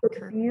mom,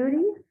 the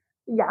beauty.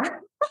 Yeah.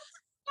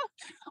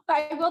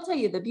 I will tell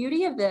you the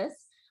beauty of this.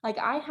 Like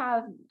I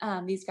have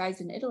these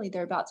guys in Italy,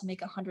 they're about to make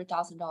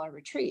 $100,000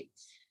 retreat.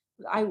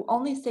 I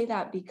only say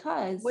that what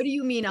because do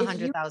you mean if you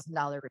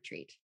 $100,000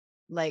 retreat?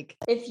 Like,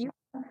 if you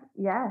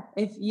yeah,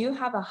 if you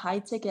have a high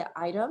ticket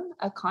item,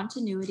 a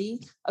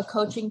continuity, a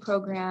coaching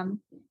program,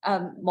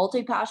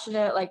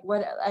 multi-passionate, like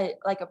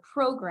like a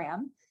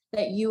program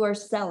that you are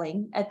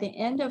selling at the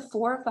end of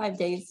 4 or 5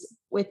 days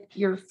with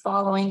your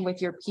following,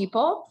 with your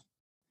people,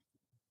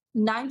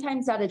 9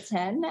 times out of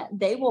 10,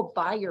 they will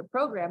buy your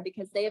program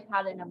because they have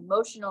had an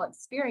emotional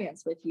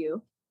experience with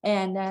you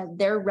and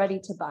they're ready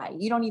to buy.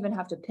 You don't even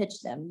have to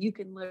pitch them. You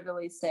can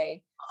literally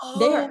say,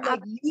 they oh, are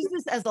like use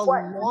this as a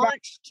what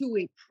launch to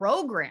a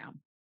program.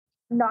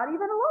 not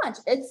even a launch.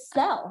 It's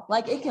sell.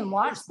 Like it can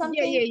launch Yeah,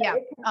 something. yeah, yeah.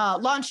 It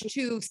can Launch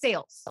to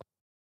sales.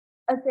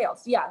 a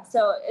sales. Yeah.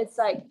 So it's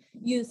like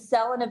you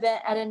sell an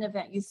event at an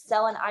event, you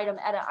sell an item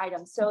at an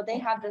item. So they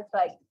have this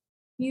like,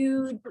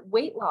 huge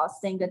weight loss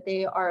thing that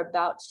they are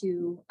about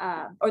to,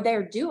 or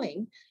they're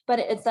doing, but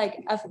it's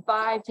like a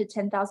 5 to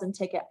 10,000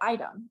 ticket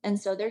item. And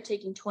so they're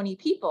taking 20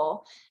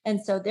 people. And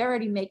so they're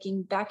already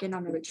making back in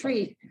on the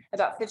retreat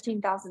about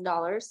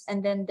 $15,000.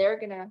 And then they're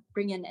going to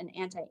bring in an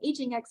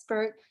anti-aging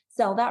expert,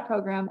 sell that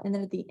program. And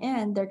then at the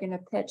end, they're going to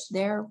pitch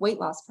their weight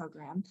loss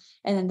program.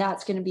 And then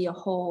that's going to be a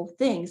whole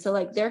thing. So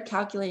like they're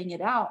calculating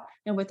it out,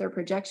 and with their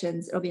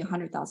projections, it'll be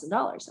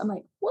 $100,000. I'm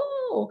like,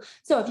 whoa.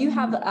 So if you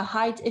have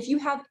if you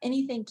have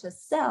anything to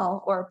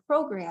sell or a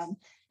program,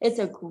 it's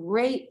a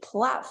great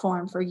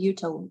platform for you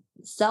to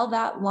sell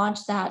that,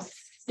 launch that,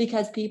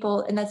 because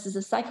people, and this is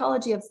the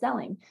psychology of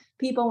selling.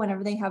 People,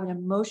 whenever they have an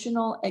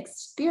emotional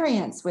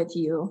experience with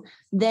you,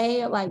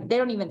 they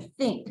don't even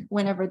think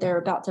whenever they're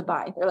about to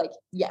buy. They're like,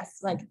 yes,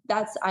 like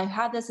I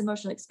had this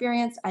emotional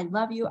experience. I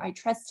love you. I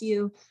trust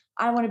you.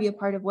 I want to be a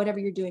part of whatever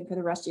you're doing for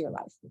the rest of your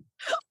life.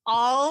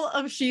 All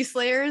of She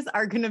Slayers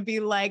are going to be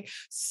like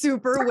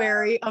super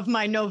wary of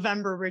my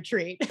November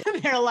retreat.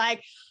 They're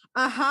like,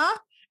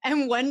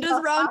 and when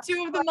does round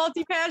 2 of the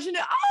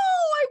multi-passionate?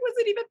 Oh, I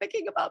wasn't even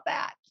thinking about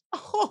that.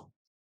 Oh,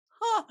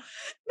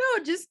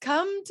 no, just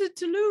come to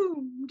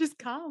Tulum. Just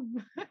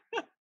come.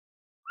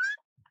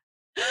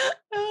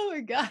 Oh my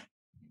God.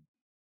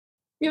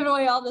 Giving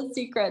away all the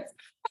secrets.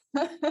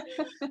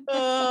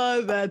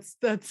 Oh, that's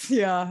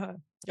yeah.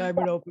 I'm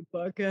an open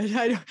book.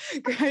 I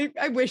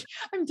wish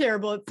I'm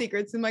terrible at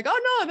secrets. I'm like,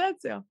 oh no,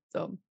 that's yeah.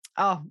 So,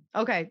 oh,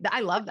 okay. I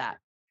love that.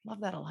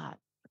 Love that a lot.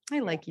 I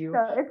like you.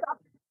 So it's also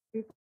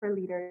for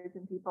leaders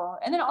and people,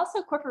 and then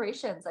also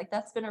corporations. Like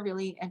that's been a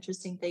really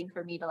interesting thing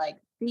for me to like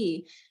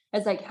see,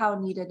 as like how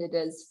needed it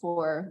is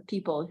for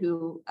people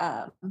who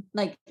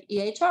like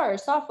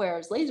EHR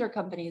softwares, laser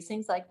companies,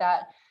 things like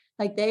that.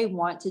 Like they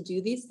want to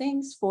do these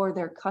things for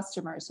their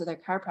customers, so their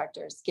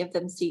chiropractors, give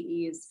them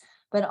CEs.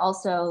 But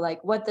also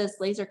like what this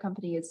laser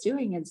company is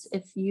doing is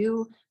if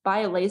you buy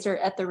a laser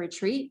at the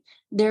retreat,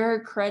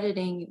 they're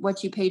crediting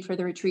what you paid for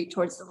the retreat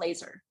towards the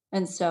laser.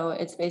 And so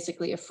it's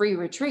basically a free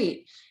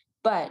retreat.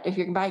 But if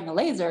you're buying a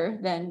laser,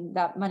 then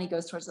that money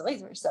goes towards the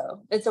laser.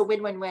 So it's a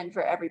win-win-win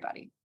for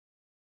everybody.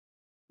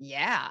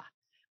 Yeah.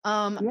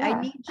 I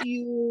need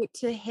you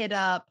to hit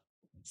up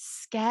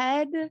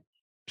SCED,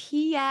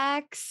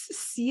 PX,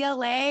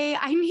 CLA.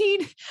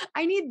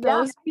 I need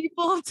those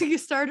people to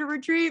start a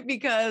retreat,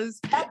 because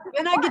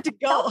then I get to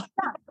go.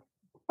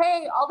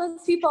 Hey, all those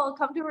people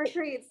come to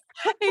retreats.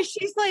 Hey,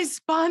 She's like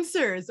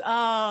sponsors.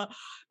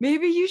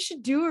 Maybe you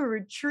should do a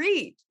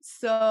retreat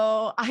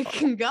so I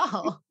can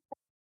go.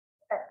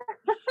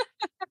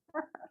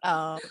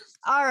 All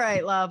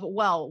right, love.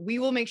 Well, we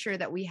will make sure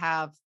that we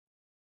have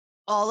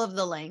all of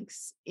the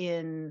links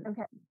in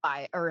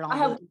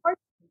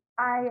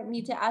I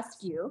need to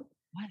ask you.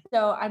 What?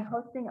 So I'm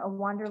hosting a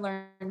Wander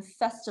Learn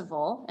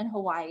festival in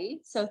Hawaii.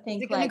 So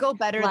think it's going to go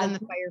better than the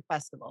Fire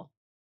Festival.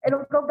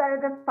 It'll go better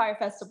than Fire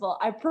Festival.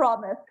 I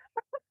promise.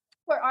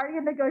 We're already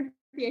in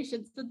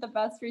negotiations with the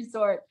best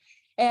resort.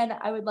 And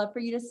I would love for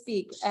you to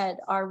speak at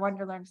our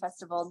Wander Learn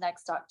festival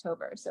next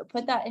October. So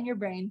put that in your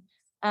brain.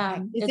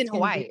 It's in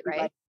Hawaii,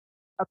 right? Like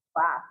a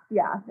class.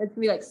 Yeah. It's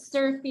gonna be like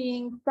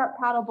surfing, step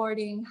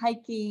paddleboarding,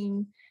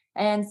 hiking,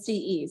 and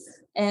CEs.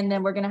 And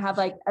then we're going to have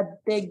like a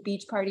big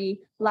beach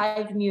party,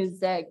 live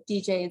music,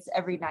 DJs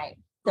every night.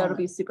 So it'll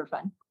be super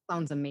fun.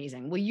 Sounds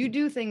amazing. Well, you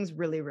do things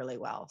really, really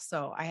well.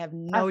 So I have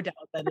no doubt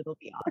that it'll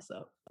be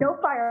awesome. No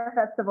Fire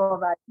Festival,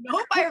 but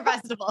no Fire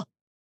Festival.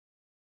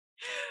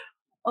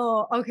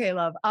 Oh, okay,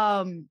 love.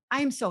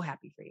 I'm so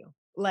happy for you.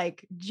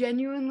 Like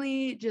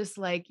genuinely, just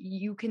like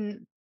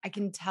I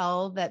can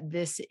tell that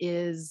this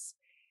is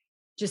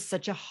just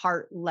such a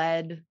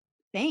heart-led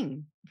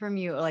thing from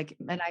you. Like,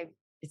 and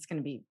it's going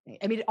to be,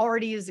 I mean, it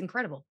already is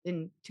incredible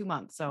in 2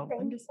 months. So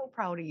I'm just so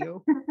proud of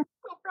you.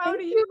 So proud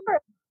of you. For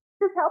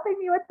just helping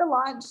me with the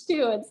launch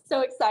too. It's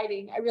so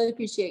exciting. I really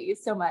appreciate you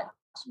so much.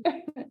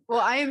 Well,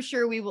 I am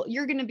sure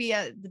you're going to be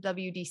at the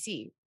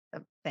WDC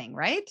thing,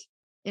 right?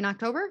 In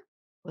October?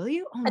 Will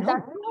you? Oh,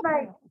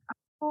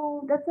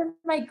 no. That's in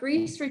my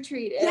Greece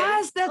retreat.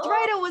 Yes, that's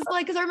right. It was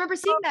like, because I remember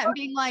seeing that and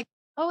being like,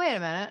 oh, wait a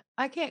minute.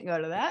 I can't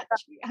go to that.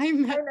 I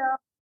know.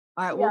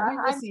 All right. Well, we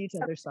will see each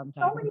other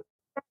sometime.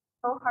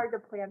 So hard to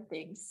plan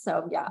things.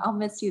 So yeah, I'll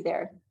miss you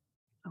there.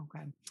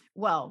 Okay.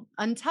 Well,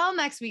 until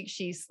next week,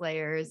 She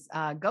Slayers,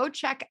 go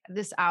check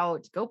this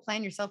out. Go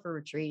plan yourself a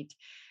retreat,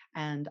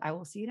 and I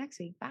will see you next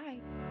week.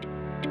 Bye.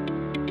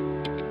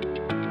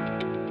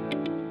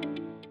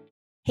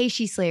 Hey,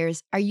 She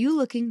Slayers, are you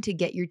looking to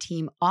get your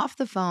team off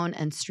the phone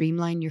and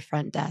streamline your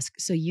front desk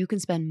so you can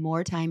spend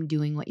more time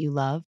doing what you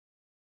love?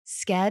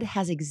 SCED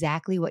has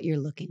exactly what you're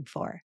looking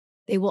for.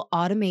 They will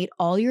automate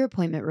all your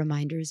appointment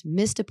reminders,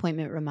 missed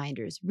appointment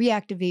reminders,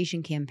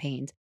 reactivation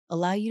campaigns,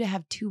 allow you to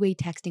have two-way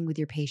texting with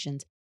your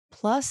patients.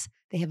 Plus,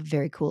 they have a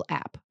very cool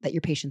app that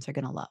your patients are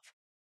going to love.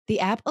 The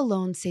app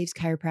alone saves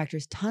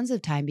chiropractors tons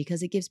of time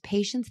because it gives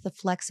patients the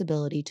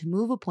flexibility to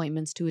move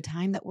appointments to a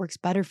time that works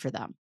better for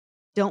them.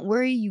 Don't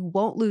worry, you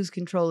won't lose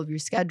control of your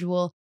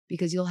schedule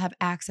because you'll have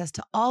access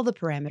to all the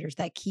parameters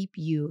that keep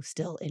you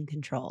still in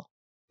control.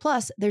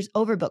 Plus, there's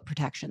overbook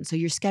protection, so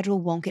your schedule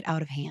won't get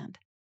out of hand.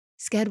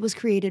 Sked was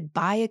created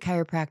by a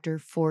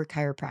chiropractor for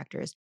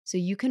chiropractors, so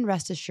you can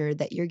rest assured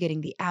that you're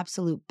getting the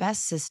absolute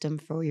best system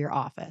for your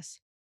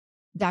office.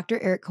 Dr.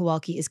 Eric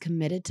Kowalski is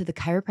committed to the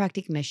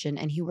chiropractic mission,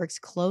 and he works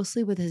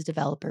closely with his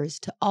developers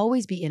to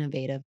always be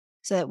innovative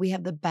so that we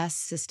have the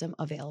best system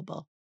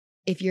available.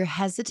 If you're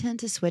hesitant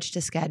to switch to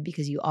Sked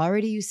because you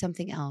already use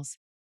something else,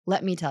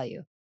 let me tell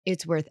you,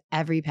 it's worth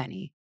every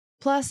penny.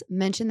 Plus,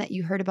 mention that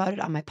you heard about it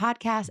on my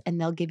podcast and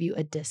they'll give you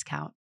a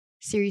discount.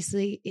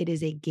 Seriously, it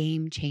is a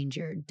game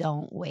changer.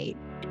 Don't wait.